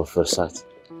love at first sight.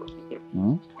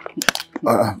 Hmm?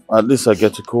 At least I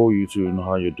get to call you to know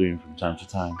how you're doing from time to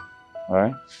time.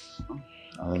 Alright?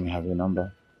 Let me have your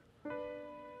number.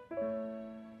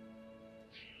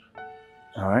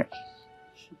 Alright?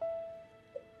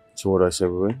 So what do I say,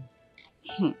 Ruben?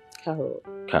 Carol.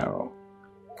 Carol.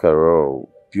 Carol.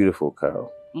 Beautiful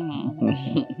Carol.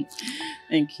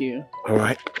 Thank you.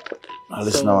 Alright. At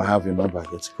least now I have your number. I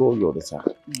get to call you all the time.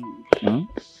 Hmm?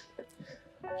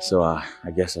 So I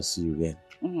guess I'll see you again.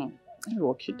 I'll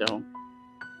walk you down.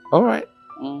 Alright.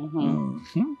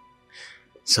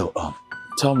 So,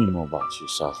 tell me more about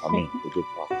yourself. I mean, the good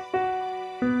part.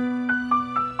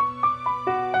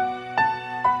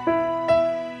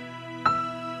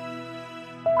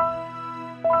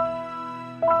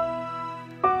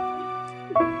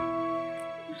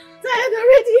 Tired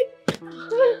already?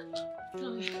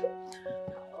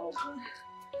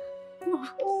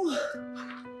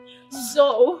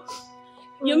 So,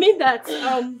 you mean that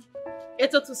a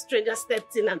total stranger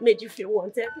stepped in and made you feel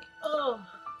wanted? Oh.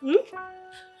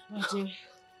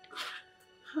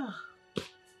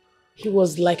 He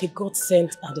was like a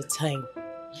godsend at the time.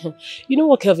 You know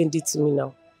what Kelvin did to me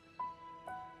now?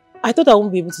 I thought I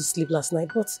wouldn't be able to sleep last night,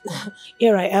 but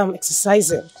here I am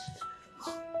exercising.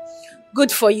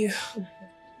 Good for you.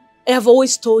 I have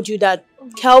always told you that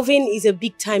Kelvin is a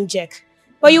big time jerk,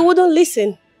 but you wouldn't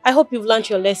listen. I hope you've learned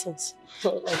your lessons.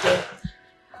 Okay.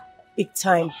 Big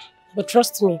time. But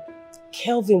trust me,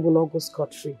 Kelvin will not go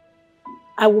scot-free.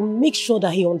 I will make sure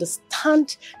that he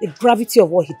understands the gravity of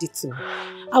what he did to me.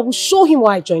 I will show him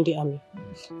why I joined the army.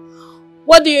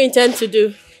 What do you intend to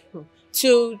do?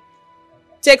 To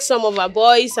take some of our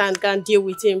boys and go and deal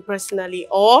with him personally,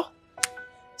 or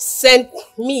send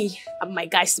me and my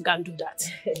guys to go and do that?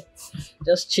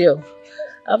 Just chill.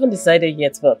 I haven't decided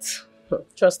yet, but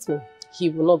trust me, he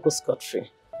will not go scot-free.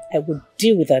 I will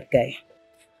deal with that guy.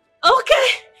 Okay,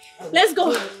 let's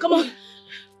go. Come on.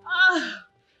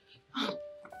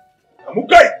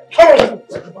 Okay, come on!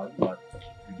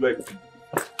 You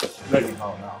let me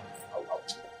now.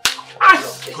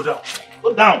 Go down.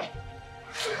 Go down.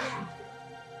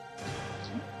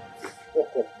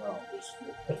 Fuck up now.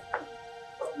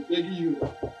 I'm begging you.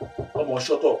 Come on,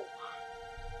 shut up.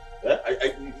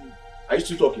 Are you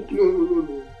still talking?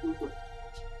 No.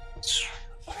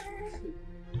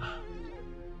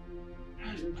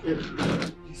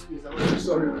 Please, I'm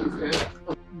sorry, please.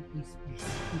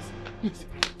 Please.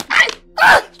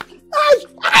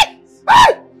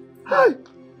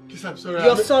 Please, I'm sorry.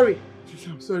 You're sorry? Please,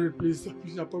 I'm sorry, please.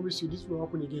 Please, I promise you this will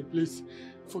happen again. Please,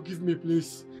 forgive me,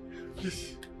 please.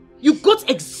 Please. You got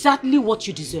exactly what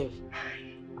you deserve.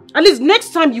 At least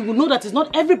next time you will know that it's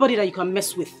not everybody that you can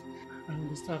mess with. I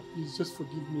understand. Please, just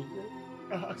forgive me.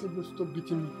 I asked you to stop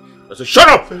beating me. I said, shut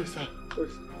up! Sorry, sir. Sorry,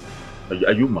 sir.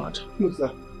 Are you mad? No, sir.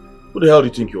 Who the hell do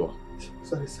you think you are?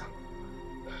 Sorry, sir.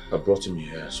 I brought him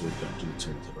here so we can do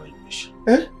whatever you wish.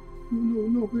 Eh?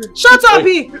 No, wait. Shut up,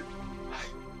 he!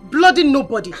 Bloody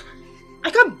nobody. I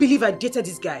can't believe I dated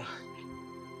this guy.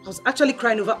 I was actually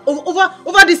crying over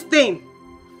this thing.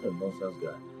 That nonsense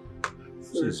guy.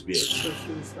 She's weird.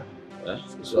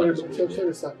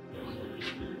 Sorry, sir.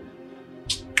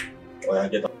 Oh yeah,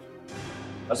 get out.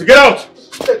 I said, get out!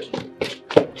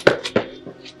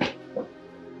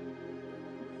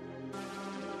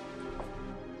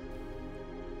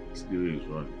 Is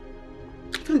wrong.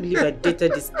 I can't believe I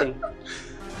dated this thing.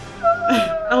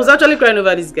 I was actually crying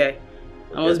over this guy.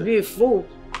 I must be a fool.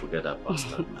 Forget that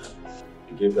bastard, man.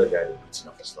 You gave that guy the beating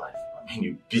of his life. I mean,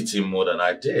 you beat him more than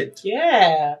I did.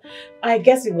 Yeah. I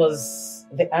guess it was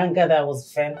the anger that I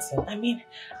was venting. I mean,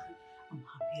 I'm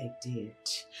happy I did.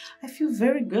 I feel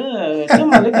very good.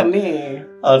 Come on, look at me.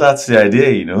 Oh, that's the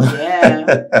idea, you know.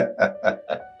 Yeah.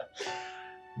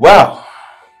 Wow.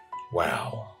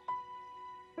 Wow.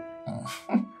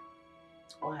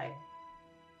 Why?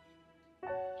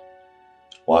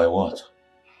 Why what?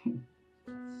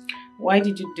 Why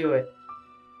did you do it?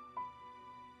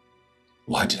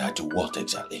 Why did I do what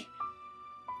exactly?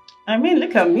 I mean,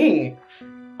 look at me.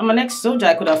 I'm an ex-soldier.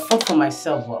 I could have fought for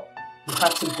myself. Well, you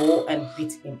had to go and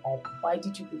beat him up. Why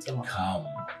did you beat him up? Come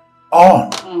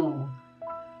on.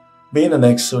 Being an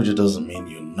ex-soldier doesn't mean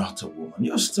you're not a woman.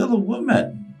 You're still a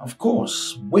woman. Of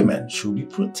course, women should be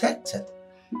protected.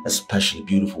 Especially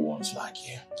beautiful ones like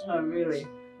you. Oh, really?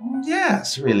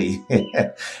 Yes, really.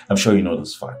 I'm sure you know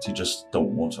this fact. You just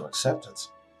don't want to accept it.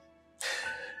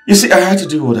 You see, I had to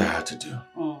do what I had to do.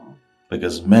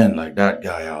 Because men like that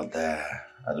guy out there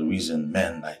are the reason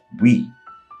men like me,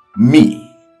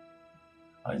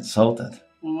 are insulted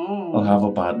or have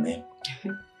a bad name.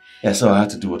 Yeah, so I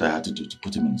had to do what I had to do to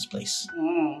put him in his place.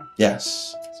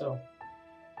 Yes.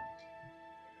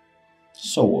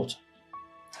 So what?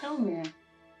 Tell me.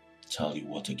 Tell you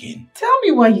what again? Tell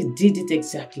me why you did it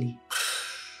exactly.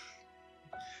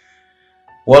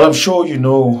 Well, I'm sure you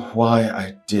know why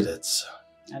I did it.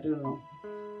 I don't know.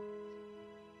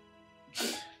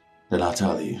 Then I'll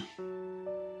tell you.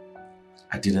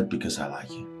 I did it because I like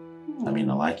you. I mean,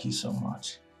 I like you so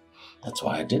much. That's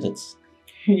why I did it.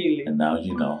 Really? And now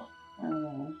you know.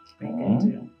 Oh, I think I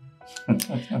do.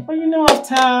 Well, you know,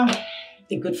 after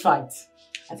a good fight,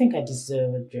 I think I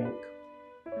deserve a drink.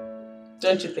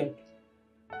 Don't you think?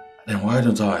 Then why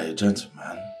don't I, a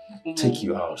gentleman, take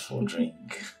you out for a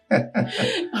drink?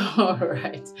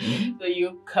 Alright. So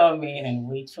you come in and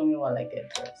wait for me while I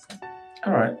get dressed.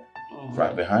 Alright.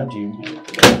 Right behind you.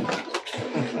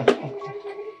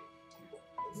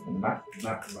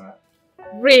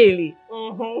 Really?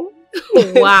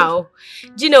 Wow.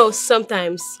 Do you know,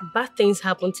 sometimes bad things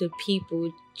happen to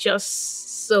people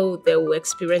just so they will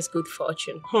experience good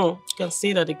fortune. You can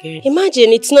say that again.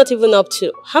 Imagine it's not even up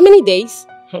to how many days?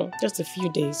 Just a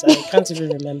few days. I can't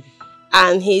even remember.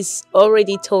 And he's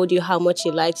already told you how much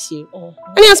he likes you.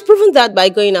 And he has proven that by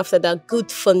going after that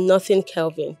good-for-nothing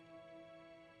Kelvin.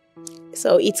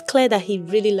 So it's clear that he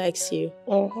really likes you.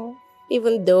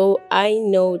 Even though I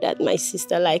know that my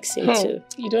sister likes him too.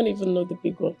 You don't even know the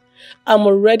big one. I'm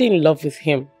already in love with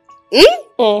him. You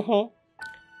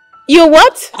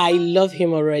what? I love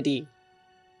him already.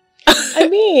 I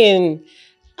mean,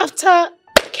 after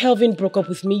Kelvin broke up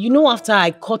with me, you know, after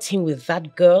I caught him with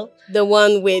that girl? The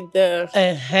one with the...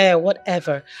 hair,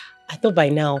 whatever. I thought by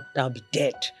now that I'll be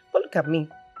dead. But look at me.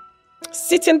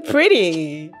 Sitting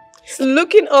pretty.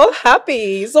 Looking all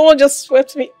happy. Someone just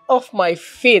swept me off my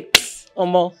feet.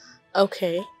 Omo.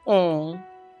 Okay.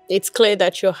 It's clear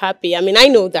that you're happy. I mean, I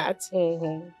know that.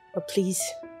 But please,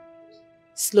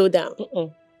 slow down.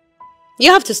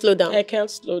 You have to slow down. I can't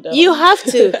slow down. You have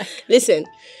to. Listen,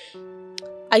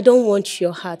 I don't want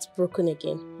your heart broken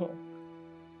again.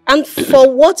 And for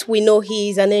what we know, he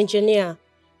is an engineer.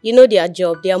 You know their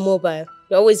job, they are mobile.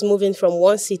 They're always moving from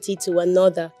one city to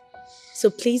another. So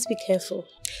please be careful.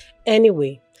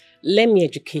 Anyway, let me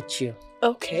educate you.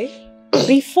 Okay.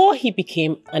 Before he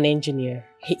became an engineer,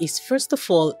 he is first of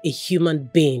all a human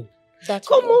being.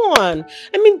 Come on.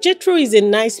 I mean, Jethro is a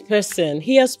nice person.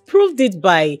 He has proved it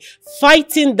by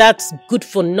fighting that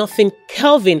good-for-nothing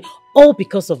Kelvin, all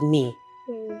because of me.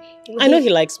 I know he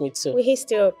likes me too. Will he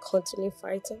still continue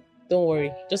fighting? Don't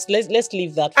worry. Just let's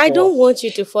leave that. I don't want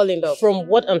you to fall in love. From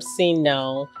what I'm saying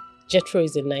now, Jethro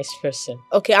is a nice person.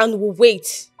 Okay, and we'll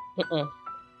wait.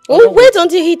 We'll wait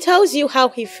until he tells you how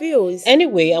he feels.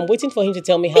 Anyway, I'm waiting for him to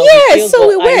tell me how he feels. Yes, so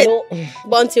we wait.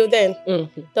 But until then,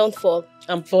 don't fall.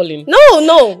 I'm falling. No.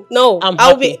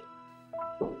 I'll be.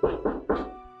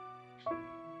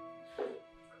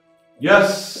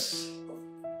 Yes.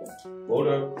 Hold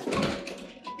up.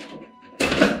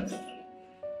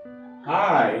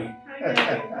 Hi.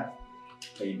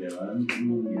 How you doing?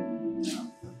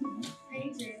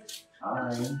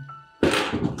 Hi.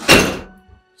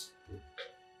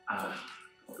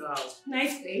 Wow.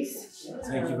 Nice place.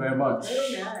 Thank you very much.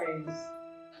 Very nice.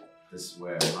 This is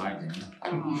where I'm hiding.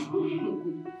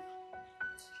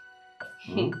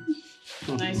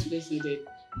 Nice place indeed.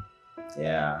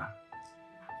 Yeah.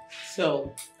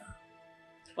 So,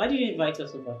 why did you invite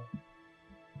us over?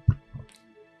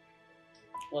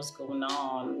 What's going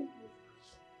on?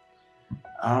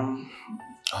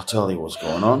 I'll tell you what's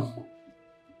going on.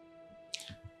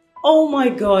 Oh my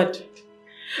God.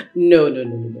 No.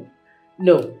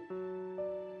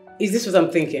 Is this what I'm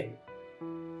thinking?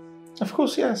 Of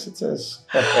course, yes, it is.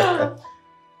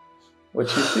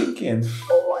 What you thinking?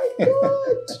 Oh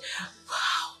good.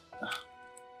 Wow.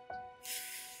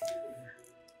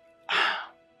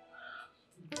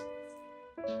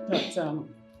 But,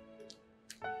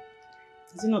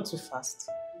 is it not too fast?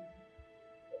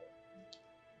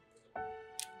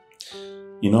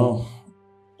 You know,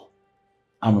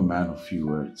 I'm a man of few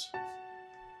words.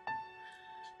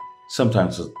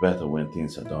 Sometimes it's better when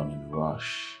things are done in a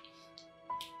rush.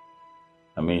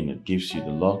 I mean, it gives you the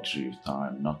luxury of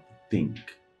time not to think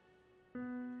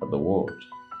of the world.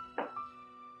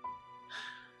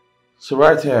 So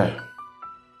right here,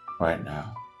 right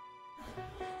now,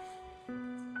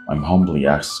 I'm humbly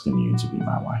asking you to be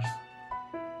my wife.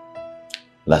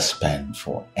 Let's spend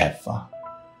forever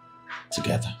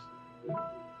together.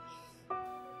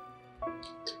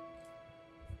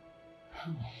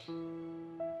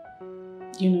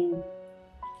 You know,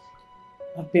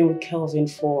 I've been with Kelvin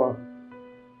for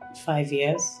 5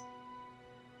 years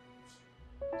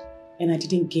and I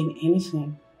didn't gain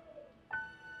anything.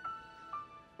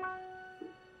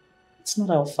 It's not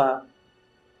how far,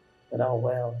 but how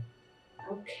well.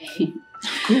 Okay.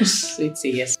 Of course, it's a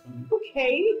yes for me.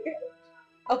 Okay.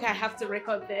 Okay, I have to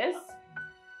record this.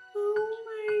 Oh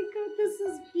my god, this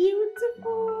is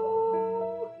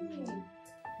beautiful.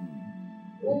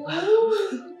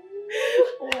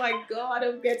 Oh my god,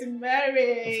 I'm getting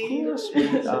married. Of course, we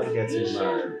are getting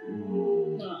married.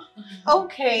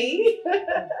 Okay.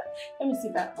 Let me see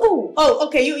that. Oh,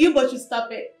 okay, you both should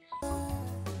stop it.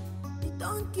 He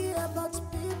don't care about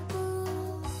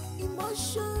people,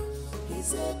 emotion.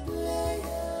 He's a player.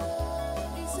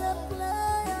 He's a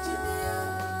player.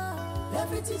 Engineer.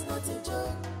 Everything's not a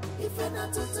joke. If you're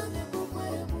not totally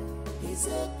boom, he's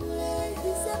a player.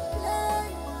 He's a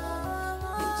player.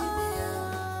 Engineer.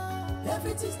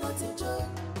 Everything's not a joke.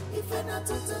 If you're not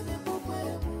totally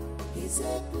boom, he's a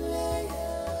player.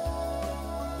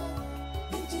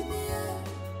 Engineer.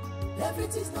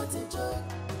 Everything's not a joke.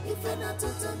 If you're not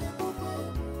totally boom,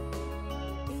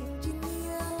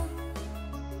 engineer.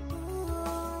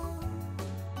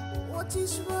 What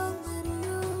is wrong with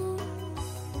you?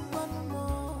 One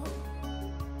more.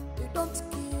 You don't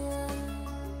care.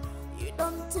 You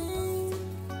don't think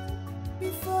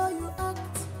before you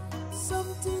act.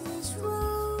 Something is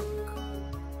wrong.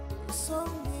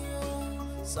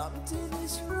 Somewhere. Something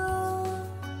is wrong.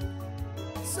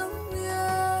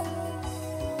 Somewhere.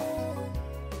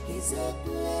 He's a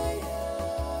player.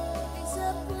 He's a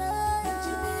player.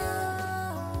 Engineer.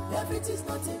 Everything's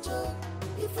not a joke.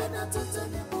 If you're not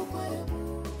totally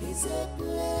boom, he's a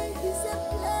player. He's a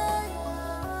player.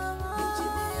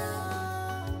 Engineer.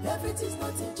 Everything's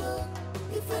not a joke.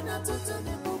 If you're not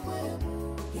totally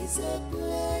boom, he's a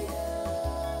player.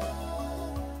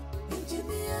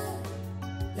 Engineer.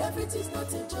 Everything's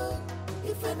not a joke.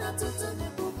 If you're not totally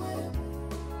boom.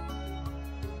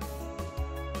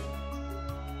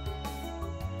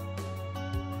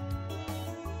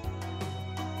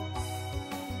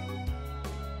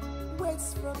 Words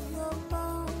from your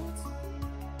mouth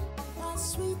are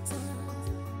sweeter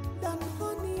than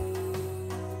honey.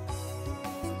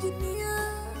 Engineer,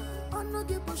 I'm not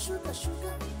give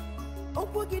sugar.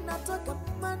 Obogi nataka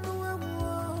manu.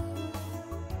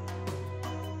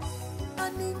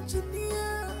 An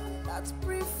engineer that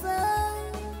prefers